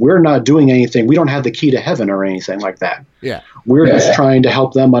 We're not doing anything. We don't have the key to heaven or anything like that. Yeah. We're just trying to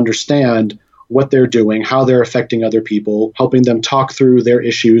help them understand what they're doing, how they're affecting other people, helping them talk through their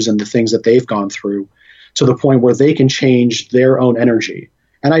issues and the things that they've gone through to the point where they can change their own energy.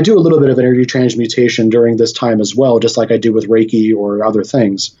 And I do a little bit of energy transmutation during this time as well, just like I do with Reiki or other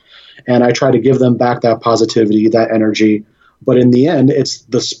things. And I try to give them back that positivity, that energy. But in the end, it's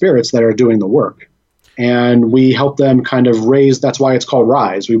the spirits that are doing the work. And we help them kind of raise, that's why it's called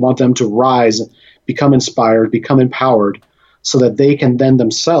Rise. We want them to rise, become inspired, become empowered, so that they can then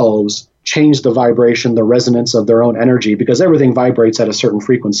themselves change the vibration, the resonance of their own energy, because everything vibrates at a certain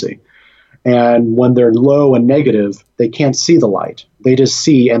frequency. And when they're low and negative, they can't see the light. They just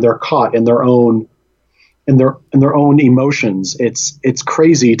see, and they're caught in their own emotions. It's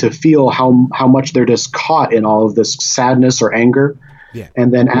crazy to feel how much they're just caught in all of this sadness or anger. Yeah.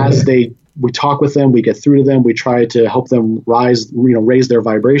 And then as we talk with them, we get through to them, we try to help them raise their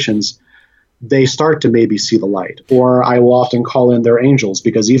vibrations, they start to maybe see the light. Or I will often call in their angels,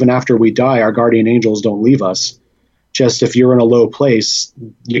 because even after we die, our guardian angels don't leave us. Just if you're in a low place,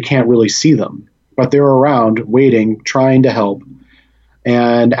 you can't really see them. But they're around, waiting, trying to help.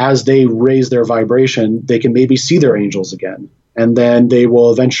 And as they raise their vibration, they can maybe see their angels again. And then they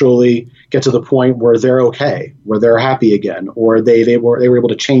will eventually get to the point where they're okay, where they're happy again, or they were able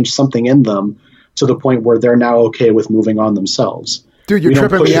to change something in them to the point where they're now okay with moving on themselves. Dude, you're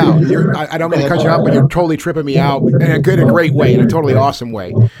tripping me out. I don't mean to cut you out, but you're totally tripping me out in a great way, in a totally awesome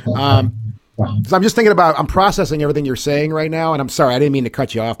way. So I'm just thinking about, I'm processing everything you're saying right now, and I'm sorry, I didn't mean to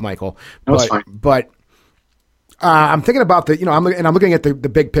cut you off, Michael. That's fine. But I'm thinking about I'm looking at the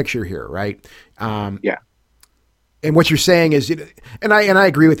big picture here, right? Yeah. And what you're saying is, and I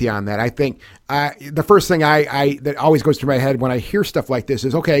agree with you on that. I think the first thing that always goes through my head when I hear stuff like this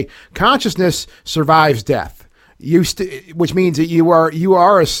is, okay, consciousness survives death. Which means that you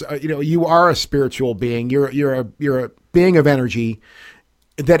are a spiritual being. You're a being of energy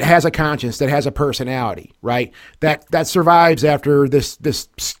that has a conscience, that has a personality, right? That survives after this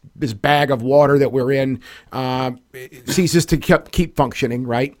bag of water that we're in ceases to keep functioning,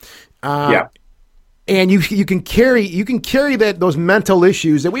 right? Yeah. And you can carry those mental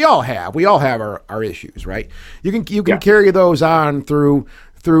issues that we all have. We all have our issues, right? You can carry those on through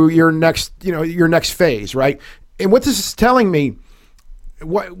your next phase, right? And what this is telling me,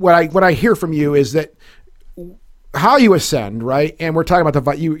 what I hear from you is that how you ascend, right? And we're talking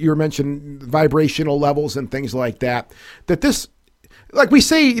about you mentioned vibrational levels and things like that. That this, like we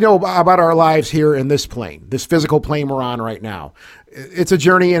say, about our lives here in this plane, this physical plane we're on right now. It's a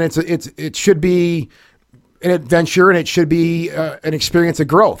journey, and it should be an adventure, and it should be an experience of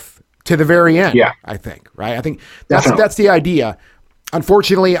growth to the very end. Yeah. I think, right? I think that's the idea.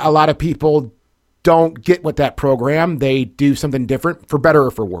 Unfortunately, a lot of people don't get with that program. They do something different, for better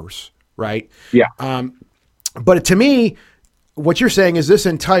or for worse, right? Yeah. But to me, what you're saying is this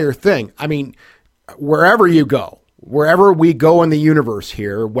entire thing. I mean, wherever you go, wherever we go in the universe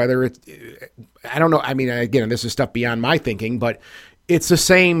here, whether it's, I don't know. I mean, again, this is stuff beyond my thinking, but it's the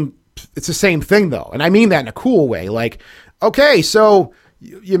same thing though. And I mean that in a cool way. Like, okay, so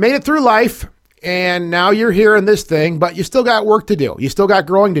you made it through life and now you're here in this thing, but you still got work to do. You still got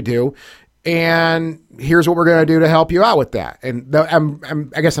growing to do. And here's what we're going to do to help you out with that. And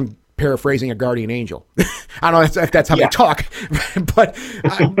I guess I'm paraphrasing a guardian angel. I don't know if that's how they talk, but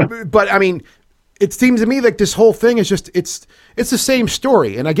I mean, it seems to me like this whole thing is just, it's the same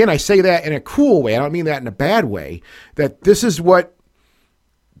story. And again, I say that in a cool way. I don't mean that in a bad way, that this is what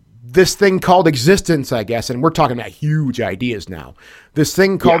this thing called existence, I guess, and we're talking about huge ideas now. This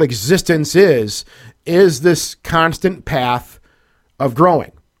thing called existence is this constant path of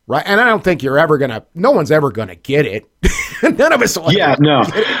growing, right? And I don't think no one's ever gonna get it. None of us will. Yeah, no.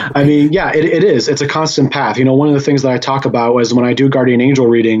 I mean, it is. It's a constant path. One of the things that I talk about is when I do guardian angel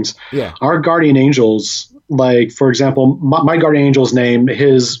readings, our guardian angels, like, for example, my guardian angel's name,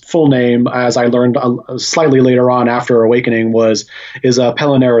 his full name, as I learned slightly later on after awakening, is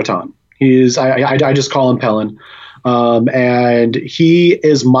Pelin Eraton. I just call him Pelin. And he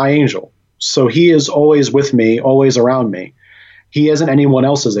is my angel. So he is always with me, always around me. He isn't anyone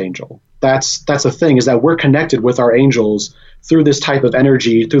else's angel. That's the thing, is that we're connected with our angels through this type of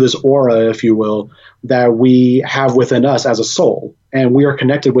energy, through this aura, if you will, that we have within us as a soul. And we are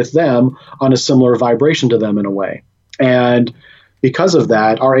connected with them on a similar vibration to them in a way. And because of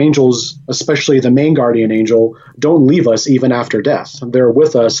that, our angels, especially the main guardian angel, don't leave us even after death. They're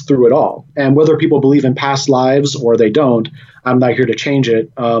with us through it all. And whether people believe in past lives or they don't, I'm not here to change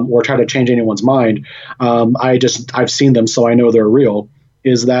it or try to change anyone's mind. I've seen them, so I know they're real.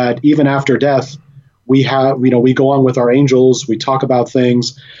 Is that even after death, we go on with our angels, we talk about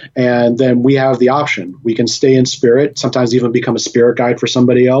things, and then we have the option. We can stay in spirit, sometimes even become a spirit guide for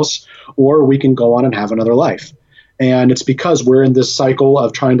somebody else, or we can go on and have another life. And it's because we're in this cycle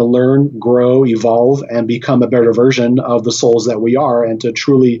of trying to learn, grow, evolve, and become a better version of the souls that we are, and to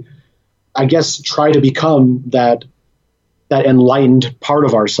truly, I guess, try to become that enlightened part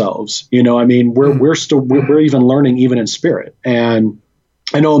of ourselves. I mean, we're even learning even in spirit. And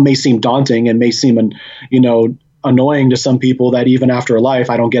I know it may seem daunting and may seem, annoying to some people that even after life,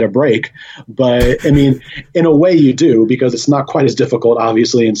 I don't get a break. But I mean, in a way you do, because it's not quite as difficult,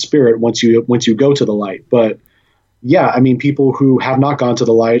 obviously, in spirit once you go to the light. But yeah, I mean, people who have not gone to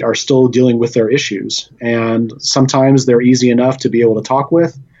the light are still dealing with their issues. And sometimes they're easy enough to be able to talk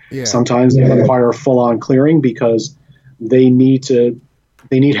with. Yeah. Sometimes they require full-on clearing because they need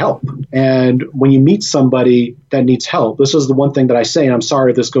help. And when you meet somebody that needs help, this is the one thing that I say, and I'm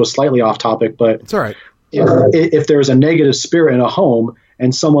sorry if this goes slightly off topic, but it's all right. If there's a negative spirit in a home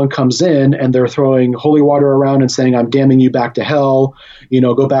and someone comes in and they're throwing holy water around and saying, I'm damning you back to hell,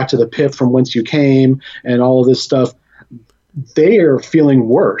 go back to the pit from whence you came, and all of this stuff, they are feeling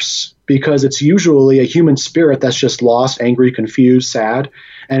worse because it's usually a human spirit that's just lost, angry, confused, sad.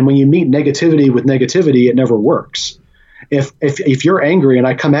 And when you meet negativity with negativity, it never works. If you're angry and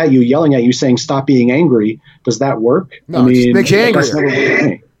I come at you yelling at you saying stop being angry, does that work? No, it makes you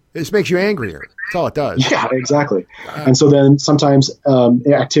angrier. It just makes you angrier. That's all it does. Yeah, exactly. And so then sometimes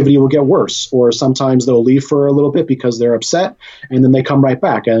activity will get worse, or sometimes they'll leave for a little bit because they're upset, and then they come right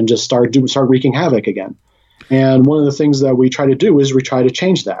back and just start wreaking havoc again. And one of the things that we try to do is we try to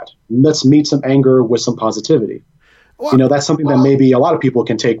change that. Let's meet some anger with some positivity. Well, that's something that maybe a lot of people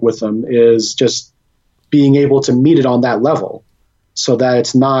can take with them, is just being able to meet it on that level so that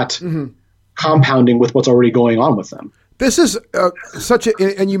it's not compounding with what's already going on with them. This is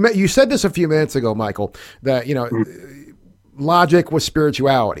and you said this a few minutes ago, Michael, that, logic with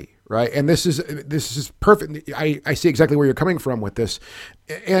spirituality, right? And this is perfect. I see exactly where you're coming from with this.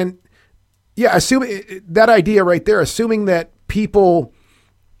 And yeah, assuming that idea right there, assuming that people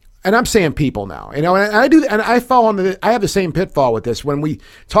and I'm saying people now, and I do, and I fall into I have the same pitfall with this. When we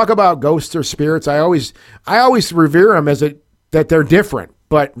talk about ghosts or spirits, I always revere them that they're different.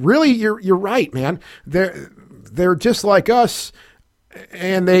 But really, you're right, man. They're just like us,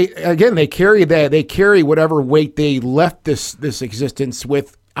 and they carry whatever weight they left this existence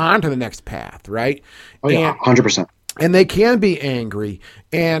with onto the next path, right? Oh yeah, 100%. And they can be angry,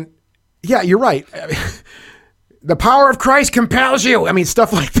 and yeah, you're right. The power of Christ compels you. I mean,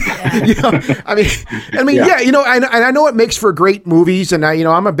 stuff like that. You know, yeah. You know, I know it makes for great movies, and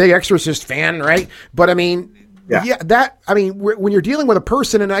I'm a big Exorcist fan, right? But I mean, when you're dealing with a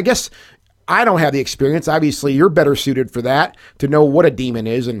person, and I guess I don't have the experience. Obviously, you're better suited for that to know what a demon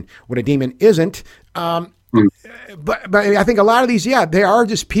is and what a demon isn't. But I think a lot of these, they are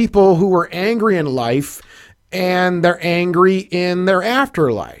just people who are angry in life, and they're angry in their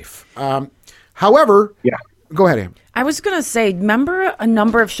afterlife. However, go ahead, Em. I was going to say, remember a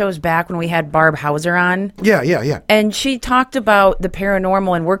number of shows back when we had Barb Hauser on? Yeah. And she talked about the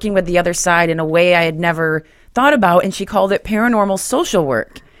paranormal and working with the other side in a way I had never thought about, and she called it paranormal social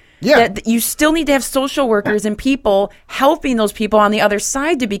work. Yeah. That you still need to have social workers and people helping those people on the other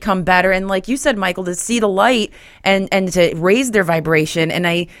side to become better. And like you said, Michael, to see the light and to raise their vibration. And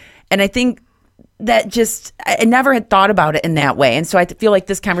I think that just, I never had thought about it in that way. And so I feel like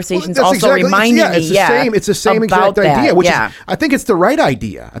this conversation is also reminding me. It's the same exact idea, which is, I think it's the right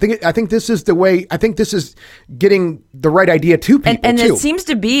idea. I think this is the way, I think this is getting the right idea to people and too. It seems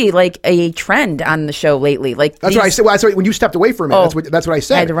to be like a trend on the show lately. Like that's what I said. Well, that's when you stepped away for a minute. That's what I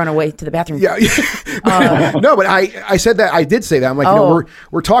said. I had to run away to the bathroom. Yeah. No, but I said that. I did say that. I'm like,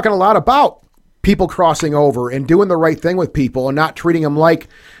 we're talking a lot about people crossing over and doing the right thing with people and not treating them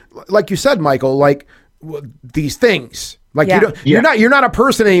like you said, Michael, like these things. Like you're not a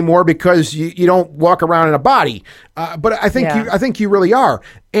person anymore because you don't walk around in a body. But I think you really are.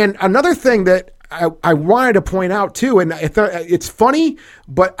 And another thing that I wanted to point out too, and I thought it's funny,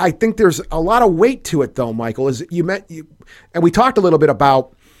 but I think there's a lot of weight to it though, Michael, is and we talked a little bit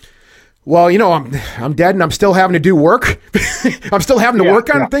about, well, I'm dead and I'm still having to do work. I'm still having to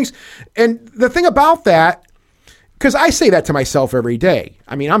work on things. And the thing about that, because I say that to myself every day.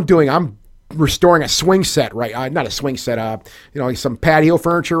 I mean, I'm restoring a swing set, right? Not a swing set, some patio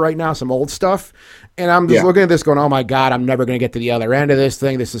furniture right now, some old stuff. And I'm just looking at this going, oh my God, I'm never going to get to the other end of this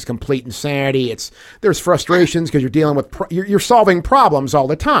thing. This is complete insanity. There's frustrations because you're dealing with, you're solving problems all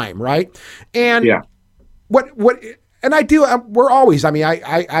the time, right? And and I do, we're always, I'm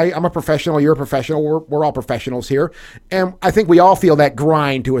a professional, you're a professional, we're all professionals here. And I think we all feel that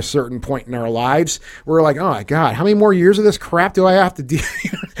grind to a certain point in our lives. We're like, oh my God, how many more years of this crap do I have to do?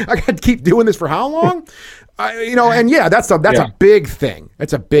 I got to keep doing this for how long? That's a big thing.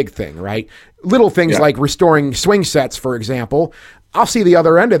 That's a big thing, right? Little things like restoring swing sets, for example. I'll see the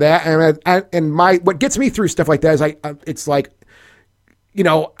other end of that. And what gets me through stuff like that is it's like,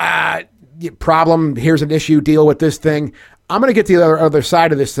 problem, here's an issue, deal with this thing. I'm going to get to the other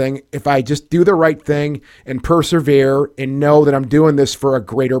side of this thing if I just do the right thing and persevere and know that I'm doing this for a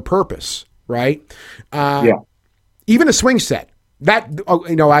greater purpose, right? Even a swing set. That,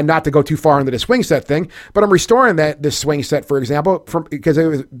 not to go too far into the swing set thing, but I'm restoring this swing set, for example,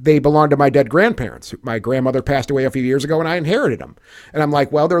 because they belonged to my dead grandparents. My grandmother passed away a few years ago and I inherited them. And I'm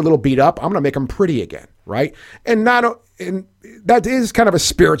like, well, they're a little beat up. I'm going to make them pretty again, right? And that is kind of a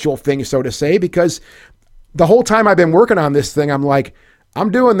spiritual thing, so to say, because the whole time I've been working on this thing, I'm like,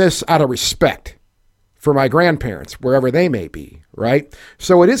 I'm doing this out of respect for my grandparents, wherever they may be, right?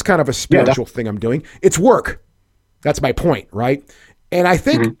 So it is kind of a spiritual thing I'm doing. It's work. That's my point, right? And I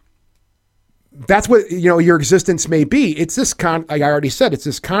think that's what, your existence may be. It's this, like I already said, it's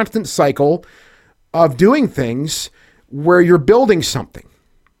this constant cycle of doing things where you're building something,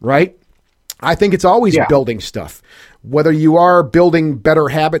 right? I think it's always building stuff. Whether you are building better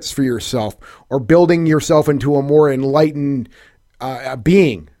habits for yourself or building yourself into a more enlightened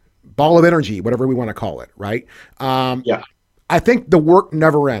being, ball of energy, whatever we want to call it, right? I think the work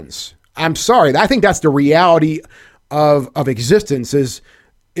never ends. I'm sorry. I think that's the reality of existence is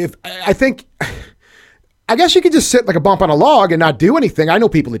I guess you could just sit like a bump on a log and not do anything. I know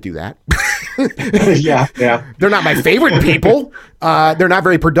people that do that. They're not my favorite people. They're not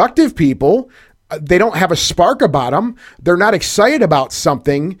very productive people. They don't have a spark about them. They're not excited about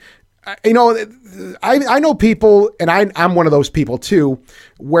something. I know people, and I'm one of those people too,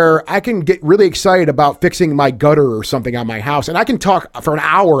 where I can get really excited about fixing my gutter or something on my house, and I can talk for an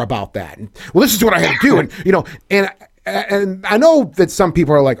hour about that. And, well, this is what I had to do, and I know that some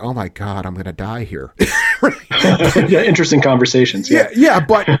people are like, "Oh my God, I'm going to die here." Interesting conversations.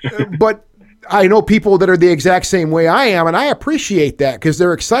 But I know people that are the exact same way I am, and I appreciate that because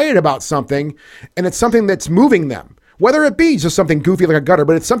they're excited about something, and it's something that's moving them. Whether it be just something goofy like a gutter,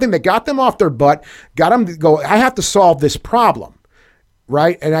 but it's something that got them off their butt, got them to go, I have to solve this problem,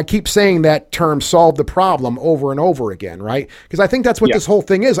 right? And I keep saying that term, solve the problem, over and over again, right? Because I think that's what this whole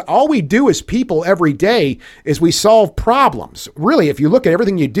thing is. All we do as people every day is we solve problems. Really, if you look at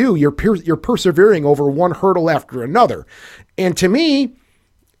everything you do, you're persevering over one hurdle after another. And to me,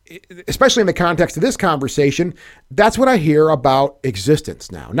 especially in the context of this conversation, that's what I hear about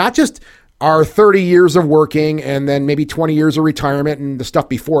existence now. Not just our 30 years of working and then maybe 20 years of retirement and the stuff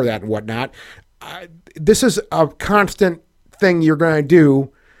before that and whatnot. This is a constant thing you're going to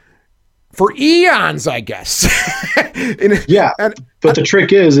do for eons, I guess. But the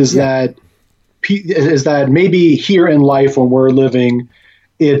trick is that maybe here in life when we're living,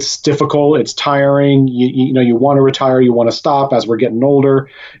 it's difficult, it's tiring. You want to retire, you want to stop as we're getting older.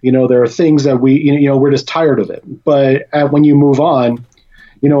 There are things that we're just tired of it. But when you move on,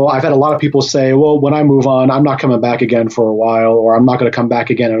 I've had a lot of people say, well, when I move on, I'm not coming back again for a while, or I'm not going to come back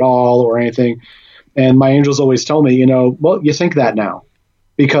again at all or anything. And my angels always tell me, well, you think that now,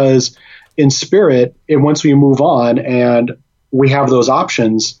 because in spirit, and once we move on and we have those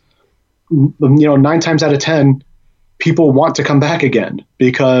options, 9 times out of 10, people want to come back again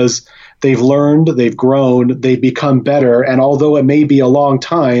because they've learned, they've grown, they've become better. And although it may be a long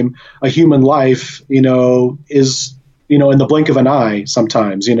time, a human life, is, in the blink of an eye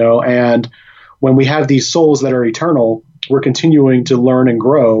sometimes, and when we have these souls that are eternal, we're continuing to learn and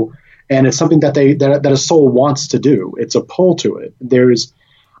grow. And it's something that that a soul wants to do. It's a pull to it.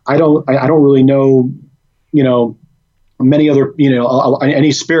 I don't really know, many other,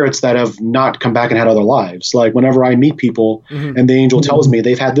 any spirits that have not come back and had other lives. Like whenever I meet people and the angel tells me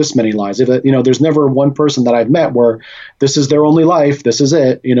they've had this many lives, there's never one person that I've met where this is their only life. This is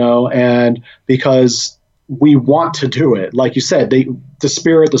it, and because we want to do it. Like you said, the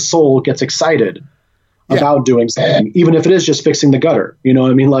spirit, the soul gets excited about doing something, even if it is just fixing the gutter,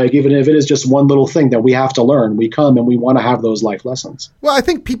 like even if it is just one little thing that we have to learn, we come and we want to have those life lessons. Well, I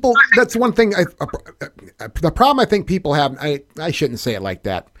think people, that's one thing, the problem I think people have, I shouldn't say it like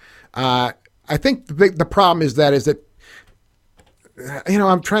that. I think the problem is that,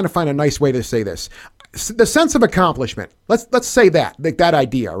 I'm trying to find a nice way to say this. The sense of accomplishment. Let's say that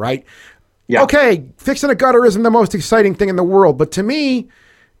idea, right? Yeah. Okay. Fixing a gutter isn't the most exciting thing in the world, but to me,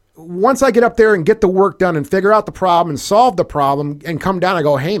 once I get up there and get the work done and figure out the problem and solve the problem and come down, I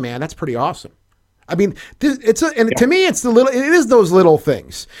go, hey man, that's pretty awesome. I mean, to me, it is those little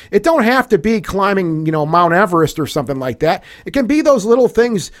things. It don't have to be climbing, Mount Everest or something like that. It can be those little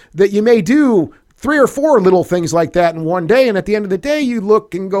things that you may do 3 or 4 little things like that in one day. And at the end of the day, you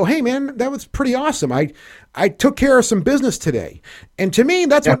look and go, hey man, that was pretty awesome. I took care of some business today. And to me,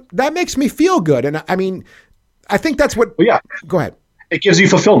 that makes me feel good. And I mean, I think that's what, go ahead. It gives you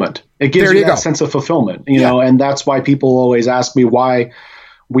fulfillment. It gives you that sense of fulfillment, and that's why people always ask me why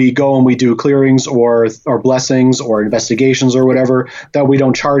we go and we do clearings or blessings or investigations or whatever, that we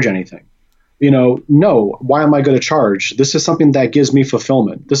don't charge anything. No, why am I going to charge? This is something that gives me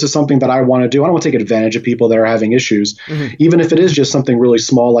fulfillment. This is something that I want to do. I don't want to take advantage of people that are having issues, even if it is just something really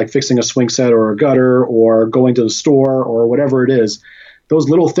small, like fixing a swing set or a gutter or going to the store or whatever it is. Those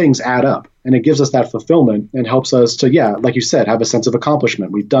little things add up, and it gives us that fulfillment and helps us to, like you said, have a sense of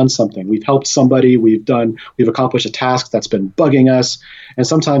accomplishment. We've done something. We've helped somebody. We've accomplished a task that's been bugging us. And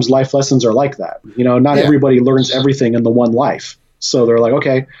sometimes life lessons are like that. Not everybody learns everything in the one life. So they're like,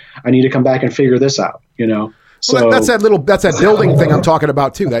 okay, I need to come back and figure this out, So well, that's that building thing I'm talking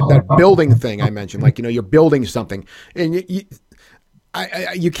about too. That building thing I mentioned, like, you're building something and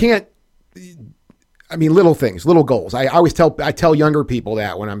you can't, I mean, little things, little goals. I always tell younger people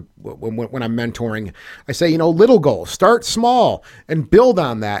that when I'm mentoring, I say, little goals, start small and build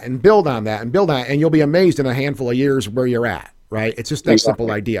on that and build on that and build on it. And you'll be amazed in a handful of years where you're at, right? It's just that simple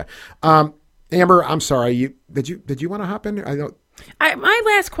idea. Amber, I'm sorry. Did you want to hop in? I don't. My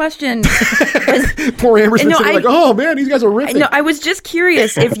last question was, poor Amber's like, oh man, these guys are riffing. No, I was just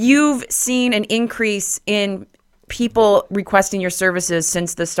curious if you've seen an increase in people requesting your services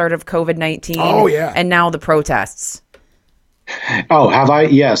since the start of COVID-19. Oh, yeah. And now the protests. Oh, have I?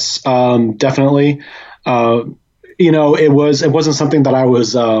 Yes, definitely. It wasn't something that I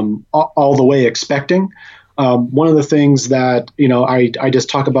was all the way expecting. One of the things that, I just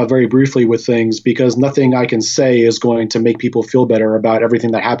talk about very briefly with things, because nothing I can say is going to make people feel better about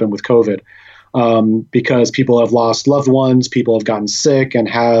everything that happened with COVID. Because people have lost loved ones, people have gotten sick and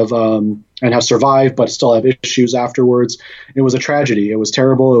have survived, but still have issues afterwards. It was a tragedy. It was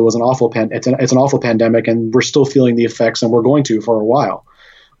terrible. It was an awful it's an awful pandemic, and we're still feeling the effects, and we're going to for a while.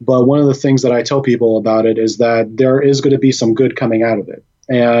 But one of the things that I tell people about it is that there is going to be some good coming out of it.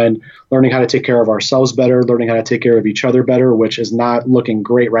 And learning how to take care of ourselves better, learning how to take care of each other better, which is not looking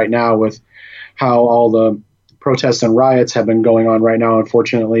great right now with how all the protests and riots have been going on right now,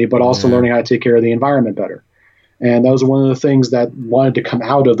 unfortunately, but also learning how to take care of the environment better. And that was one of the things that wanted to come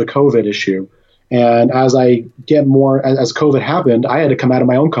out of the COVID issue. And as I get more, as COVID happened, I had to come out of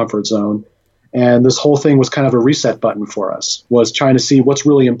my own comfort zone. And this whole thing was kind of a reset button for us, was trying to see what's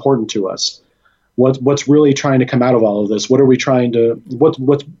really important to us. What's really trying to come out of all of this? What are we trying to, what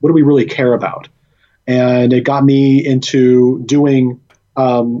do we really care about? And it got me into doing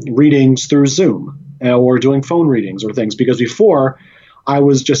readings through Zoom or doing phone readings or things, because before I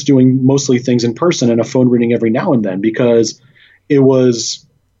was just doing mostly things in person and a phone reading every now and then, because it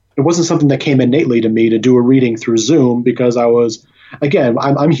wasn't something that came innately to me to do a reading through Zoom, because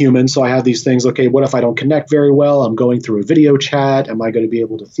I'm human, so I have these things. Okay, what if I don't connect very well? I'm going through a video chat. Am I going to be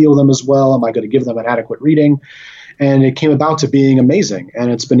able to feel them as well? Am I going to give them an adequate reading? And it came about to being amazing.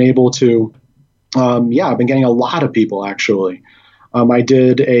 And it's been able to, I've been getting a lot of people, actually. I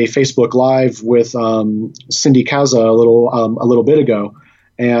did a Facebook Live with Cindy Kaza a little bit ago.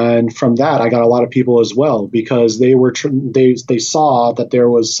 And from that, I got a lot of people as well, because they saw that there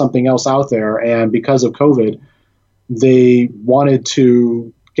was something else out there. And because of COVID, they wanted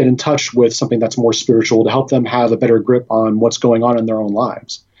to get in touch with something that's more spiritual to help them have a better grip on what's going on in their own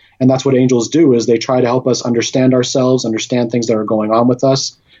lives. And that's what angels do, is they try to help us understand ourselves, understand things that are going on with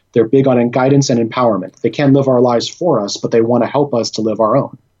us. They're big on guidance and empowerment. They can't live our lives for us, but they want to help us to live our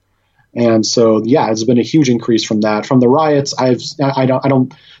own. And so, it's been a huge increase from that. From the riots, from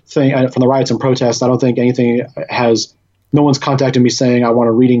the riots and protests, I don't think anything has. No one's contacted me saying I want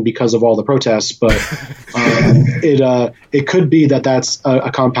a reading because of all the protests, but it could be that that's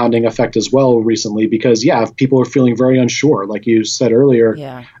a compounding effect as well recently, because people are feeling very unsure, like you said earlier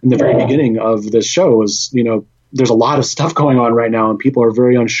in the very beginning of this show. There's a lot of stuff going on right now, and people are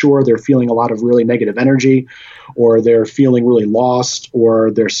very unsure. They're feeling a lot of really negative energy, or they're feeling really lost,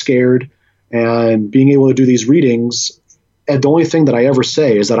 or they're scared. And being able to do these readings, and the only thing that I ever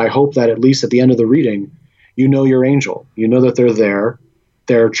say is that I hope that at least at the end of the reading, you know your angel. You know that they're there.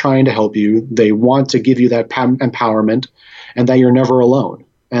 They're trying to help you. They want to give you that empowerment, and that you're never alone,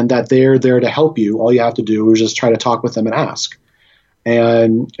 and that they're there to help you. All you have to do is just try to talk with them and ask.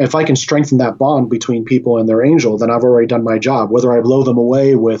 And if I can strengthen that bond between people and their angel, then I've already done my job. Whether I blow them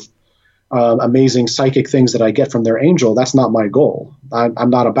away with amazing psychic things that I get from their angel, that's not my goal. I'm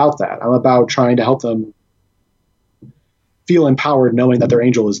not about that. I'm about trying to help them feel empowered knowing that their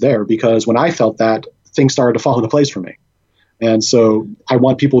angel is there, because when I felt that, things started to fall into place for me. And so I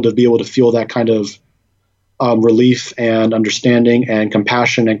want people to be able to feel that kind of relief and understanding and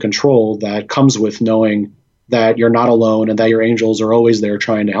compassion and control that comes with knowing that you're not alone and that your angels are always there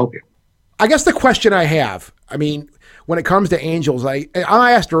trying to help you. I guess the question I have, when it comes to angels, I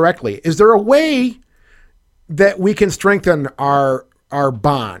ask directly, is there a way that we can strengthen our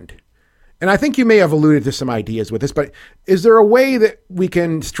bond? And I think you may have alluded to some ideas with this, but is there a way that we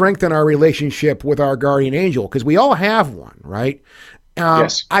can strengthen our relationship with our guardian angel? Because we all have one, right?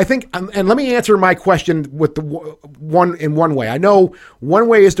 Yes. I think, and let me answer my question with one way. I know one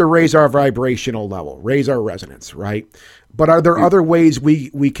way is to raise our vibrational level, raise our resonance, right? But are there other ways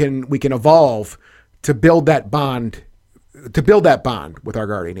we can evolve to build that bond with our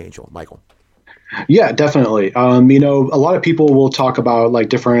guardian angel, Michael? Yeah, definitely. A lot of people will talk about like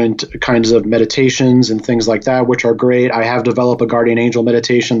different kinds of meditations and things like that, which are great. I have developed a guardian angel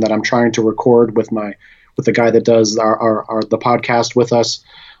meditation that I'm trying to record with the guy that does the podcast with us.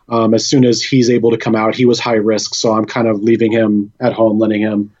 As soon as he's able to come out, he was high risk, so I'm kind of leaving him at home, letting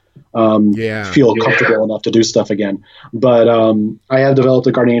him feel comfortable enough to do stuff again. But I have developed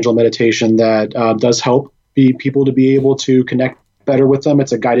a guardian angel meditation that does help people to be able to connect better with them.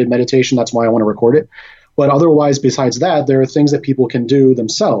 It's a guided meditation. That's why I want to record it. But otherwise, besides that, there are things that people can do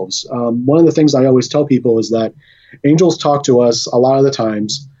themselves. One of the things I always tell people is that angels talk to us a lot of the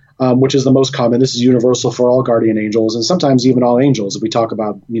times, which is the most common. This is universal for all guardian angels, and sometimes even all angels. If we talk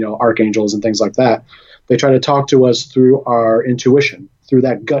about, archangels and things like that, they try to talk to us through our intuition, through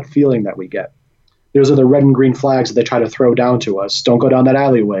that gut feeling that we get. Those are the red and green flags that they try to throw down to us. Don't go down that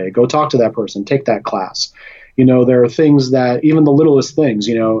alleyway. Go talk to that person. Take that class. There are things that, even the littlest things,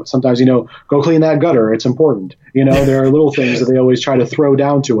 sometimes, go clean that gutter. It's important. There are little things that they always try to throw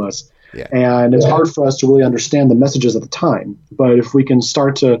down to us. Yeah. And it's hard for us to really understand the messages at the time. But if we can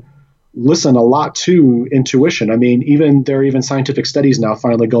start to listen a lot to intuition, there are even scientific studies now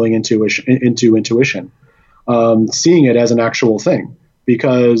finally going into intuition, seeing it as an actual thing,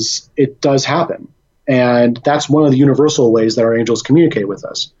 because it does happen. And that's one of the universal ways that our angels communicate with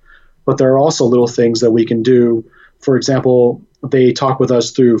us. But there are also little things that we can do. For example, they talk with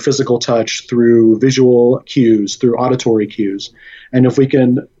us through physical touch, through visual cues, through auditory cues. And if we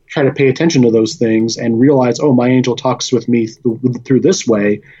can try to pay attention to those things and realize, oh, my angel talks with me through this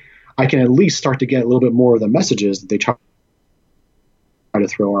way, I can at least start to get a little bit more of the messages that they try to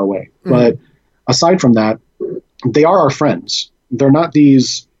throw our way. But aside from that, they are our friends. They're not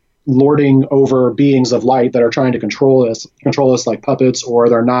these lording over beings of light that are trying to control us like puppets, or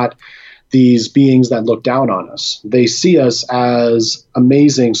they're not these beings that look down on us. They see us as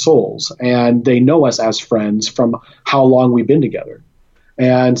amazing souls, and they know us as friends from how long we've been together.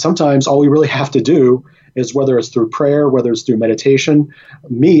 And sometimes all we really have to do is, whether it's through prayer, whether it's through meditation,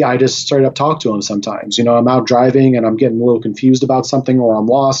 I just straight up talk to them sometimes. I'm out driving and I'm getting a little confused about something, or I'm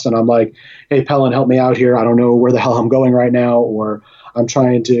lost, and I'm like, hey, Pelin, help me out here. I don't know where the hell I'm going right now, or I'm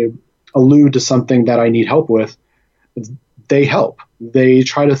trying to allude to something that I need help with. They help. They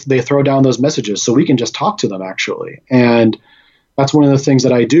throw down those messages so we can just talk to them, actually. And that's one of the things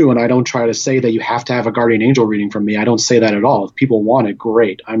that I do. And I don't try to say that you have to have a guardian angel reading from me. I don't say that at all. If people want it,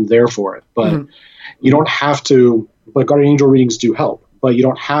 great. I'm there for it. But you don't have to, but guardian angel readings do help. But you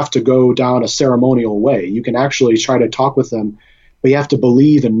don't have to go down a ceremonial way. You can actually try to talk with them, but you have to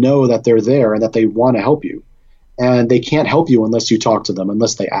believe and know that they're there and that they want to help you. And they can't help you unless you talk to them,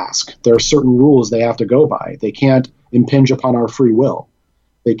 unless they ask. There are certain rules they have to go by. They can't impinge upon our free will.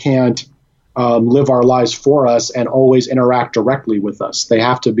 They can't live our lives for us and always interact directly with us. They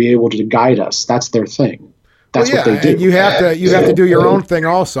have to be able to guide us. That's their thing. That's what they do. And you have to do your own thing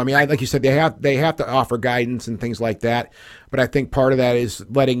also. I mean, like you said, they have to offer guidance and things like that. But I think part of that is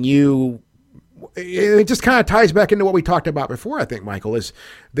letting you. It just kind of ties back into what we talked about before, I think, Michael, is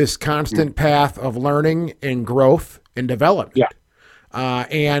this constant path of learning and growth and development. Yeah.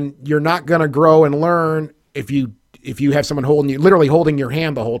 And you're not going to grow and learn if you have someone literally holding your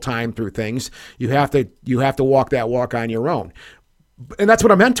hand the whole time through things. You have to walk that walk on your own. And that's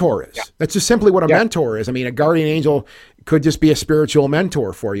what a mentor is. Yeah. That's just simply what a mentor is. I mean, a guardian angel could just be a spiritual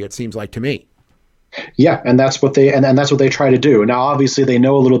mentor for you, it seems like to me. Yeah, and that's what they try to do. Now, obviously, they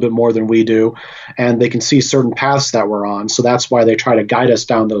know a little bit more than we do, and they can see certain paths that we're on. So that's why they try to guide us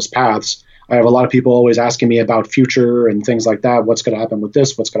down those paths. I have a lot of people always asking me about future and things like that. What's going to happen with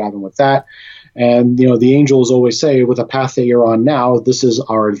this? What's going to happen with that? And the angels always say, with the path that you're on now, this is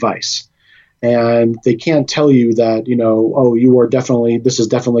our advice. And they can't tell you that, this is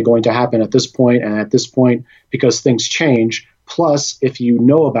definitely going to happen at this point and at this point, because things change. Plus, if you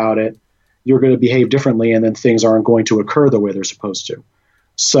know about it, you're going to behave differently, and then things aren't going to occur the way they're supposed to.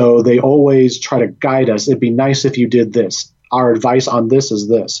 So they always try to guide us. It'd be nice if you did this. Our advice on this is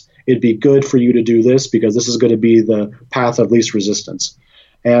this. It'd be good for you to do this because this is going to be the path of least resistance.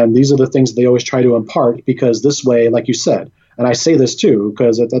 And these are the things they always try to impart, because this way, like you said, and I say this too,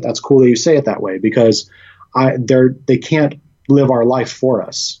 because that's cool that you say it that way, because they can't live our life for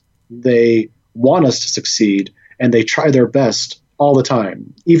us. They want us to succeed, and they try their best all the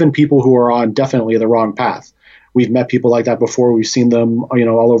time, even people who are on definitely the wrong path. We've met people like that before. We've seen them,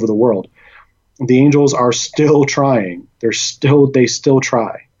 all over the world. The angels are still trying. They still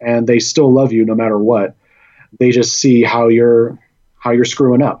try, and they still love you no matter what. They just see how you're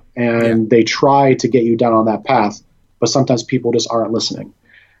screwing up, and they try to get you down on that path. But sometimes people just aren't listening.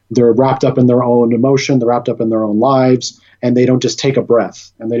 They're wrapped up in their own emotion. They're wrapped up in their own lives, and they don't just take a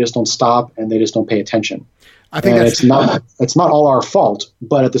breath, and they just don't stop, and they just don't pay attention. I think it's not all our fault,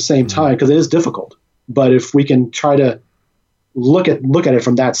 but at the same time, because it is difficult. But if we can try to look at it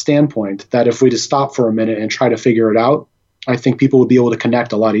from that standpoint, that if we just stop for a minute and try to figure it out, I think people would be able to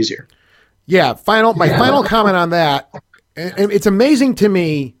connect a lot easier. Yeah. My final comment on that. And it's amazing to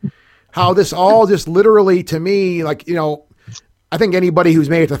me how this all just literally, to me, like, I think anybody who's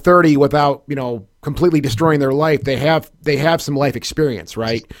made it to 30 without, completely destroying their life, they have some life experience,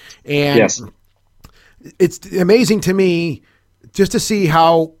 right? And yes. It's amazing to me just to see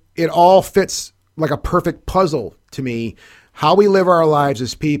how it all fits like a perfect puzzle to me, how we live our lives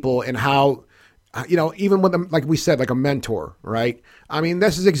as people, and how, even with like we said, like a mentor, right? I mean,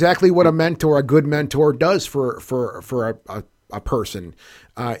 this is exactly what a good mentor does for a person,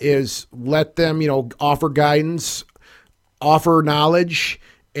 is let them, offer guidance, offer knowledge,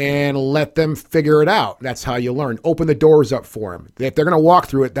 and let them figure it out. That's how you learn. Open the doors up for them. If they're going to walk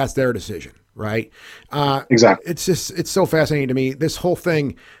through it, that's their decision, right? Exactly. It's so fascinating to me. This whole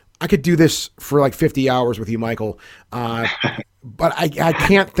thing, I could do this for like 50 hours with you, Michael. But I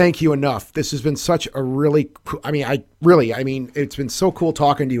can't thank you enough. This has been such a really, it's been so cool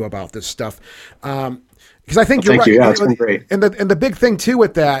talking to you about this stuff. Because I think you're right. Yeah, it's been great. And the big thing too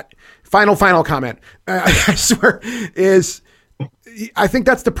with that, final comment. I swear is, I think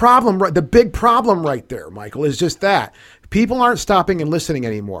that's the problem, right? The big problem right there, Michael, is just that people aren't stopping and listening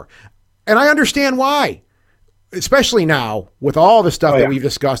anymore. And I understand why, especially now with all the stuff that we've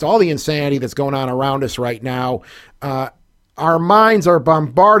discussed, all the insanity that's going on around us right now. Our minds are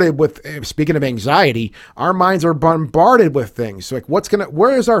bombarded with, speaking of anxiety, our minds are bombarded with things like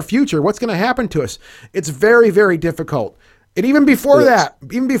where is our future? What's going to happen to us? It's very, very difficult. And even before that,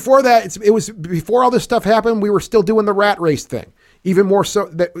 it was before all this stuff happened, we were still doing the rat race thing, even more so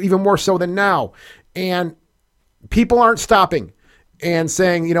than now. And people aren't stopping and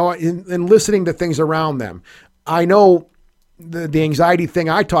saying, and listening to things around them. I know the anxiety thing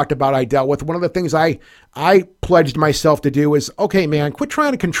I talked about, I dealt with. One of the things I pledged myself to do is, okay, man, quit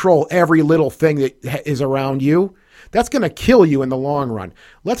trying to control every little thing that is around you. That's going to kill you in the long run.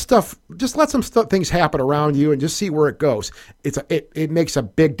 Let some things happen around you and just see where it goes. It makes a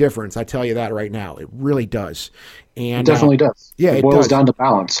big difference. I tell you that right now. It really does. And it definitely does. Yeah, it boils down to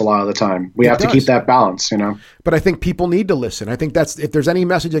balance a lot of the time. We have to keep that balance, But I think people need to listen. I think if there's any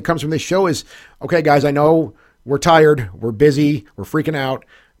message that comes from this show is, okay, guys, I know we're tired, we're busy, we're freaking out.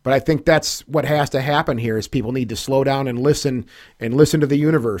 But I think that's what has to happen here is people need to slow down and listen to the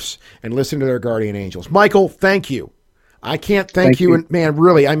universe and listen to their guardian angels. Michael, thank you. I can't thank you. And man,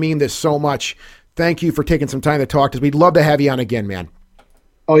 really, I mean this so much. Thank you for taking some time to talk to us. We'd love to have you on again, man.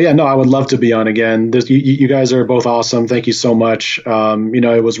 Oh yeah, no, I would love to be on again. You guys are both awesome. Thank you so much.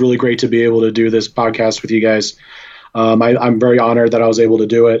 It was really great to be able to do this podcast with you guys. I'm very honored that I was able to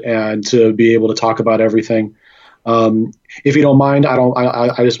do it and to be able to talk about everything. If you don't mind,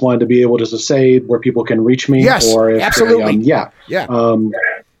 I just wanted to be able to say where people can reach me. Yes, absolutely. Yeah.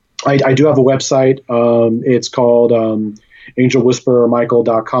 I do have a website. It's called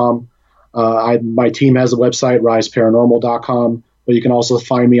angelwhisperermichael.com. My team has a website, riseparanormal.com, but you can also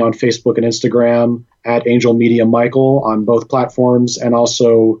find me on Facebook and Instagram at Angel Media Michael on both platforms, and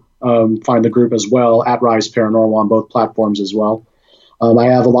also find the group as well at Rise Paranormal on both platforms as well. I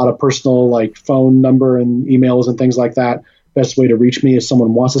have a lot of personal phone number and emails and things like that. Best way to reach me if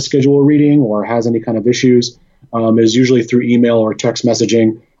someone wants to schedule a reading or has any kind of issues is usually through email or text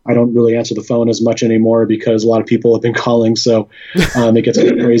messaging. I don't really answer the phone as much anymore because a lot of people have been calling. So it gets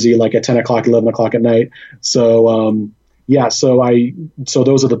crazy at 10 o'clock, 11 o'clock at night. So so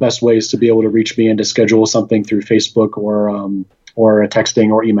those are the best ways to be able to reach me and to schedule something through Facebook or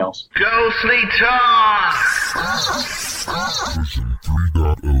texting or emails. Ghostly Talk! Version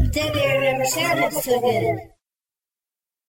 3.0. Then they never sounded so good.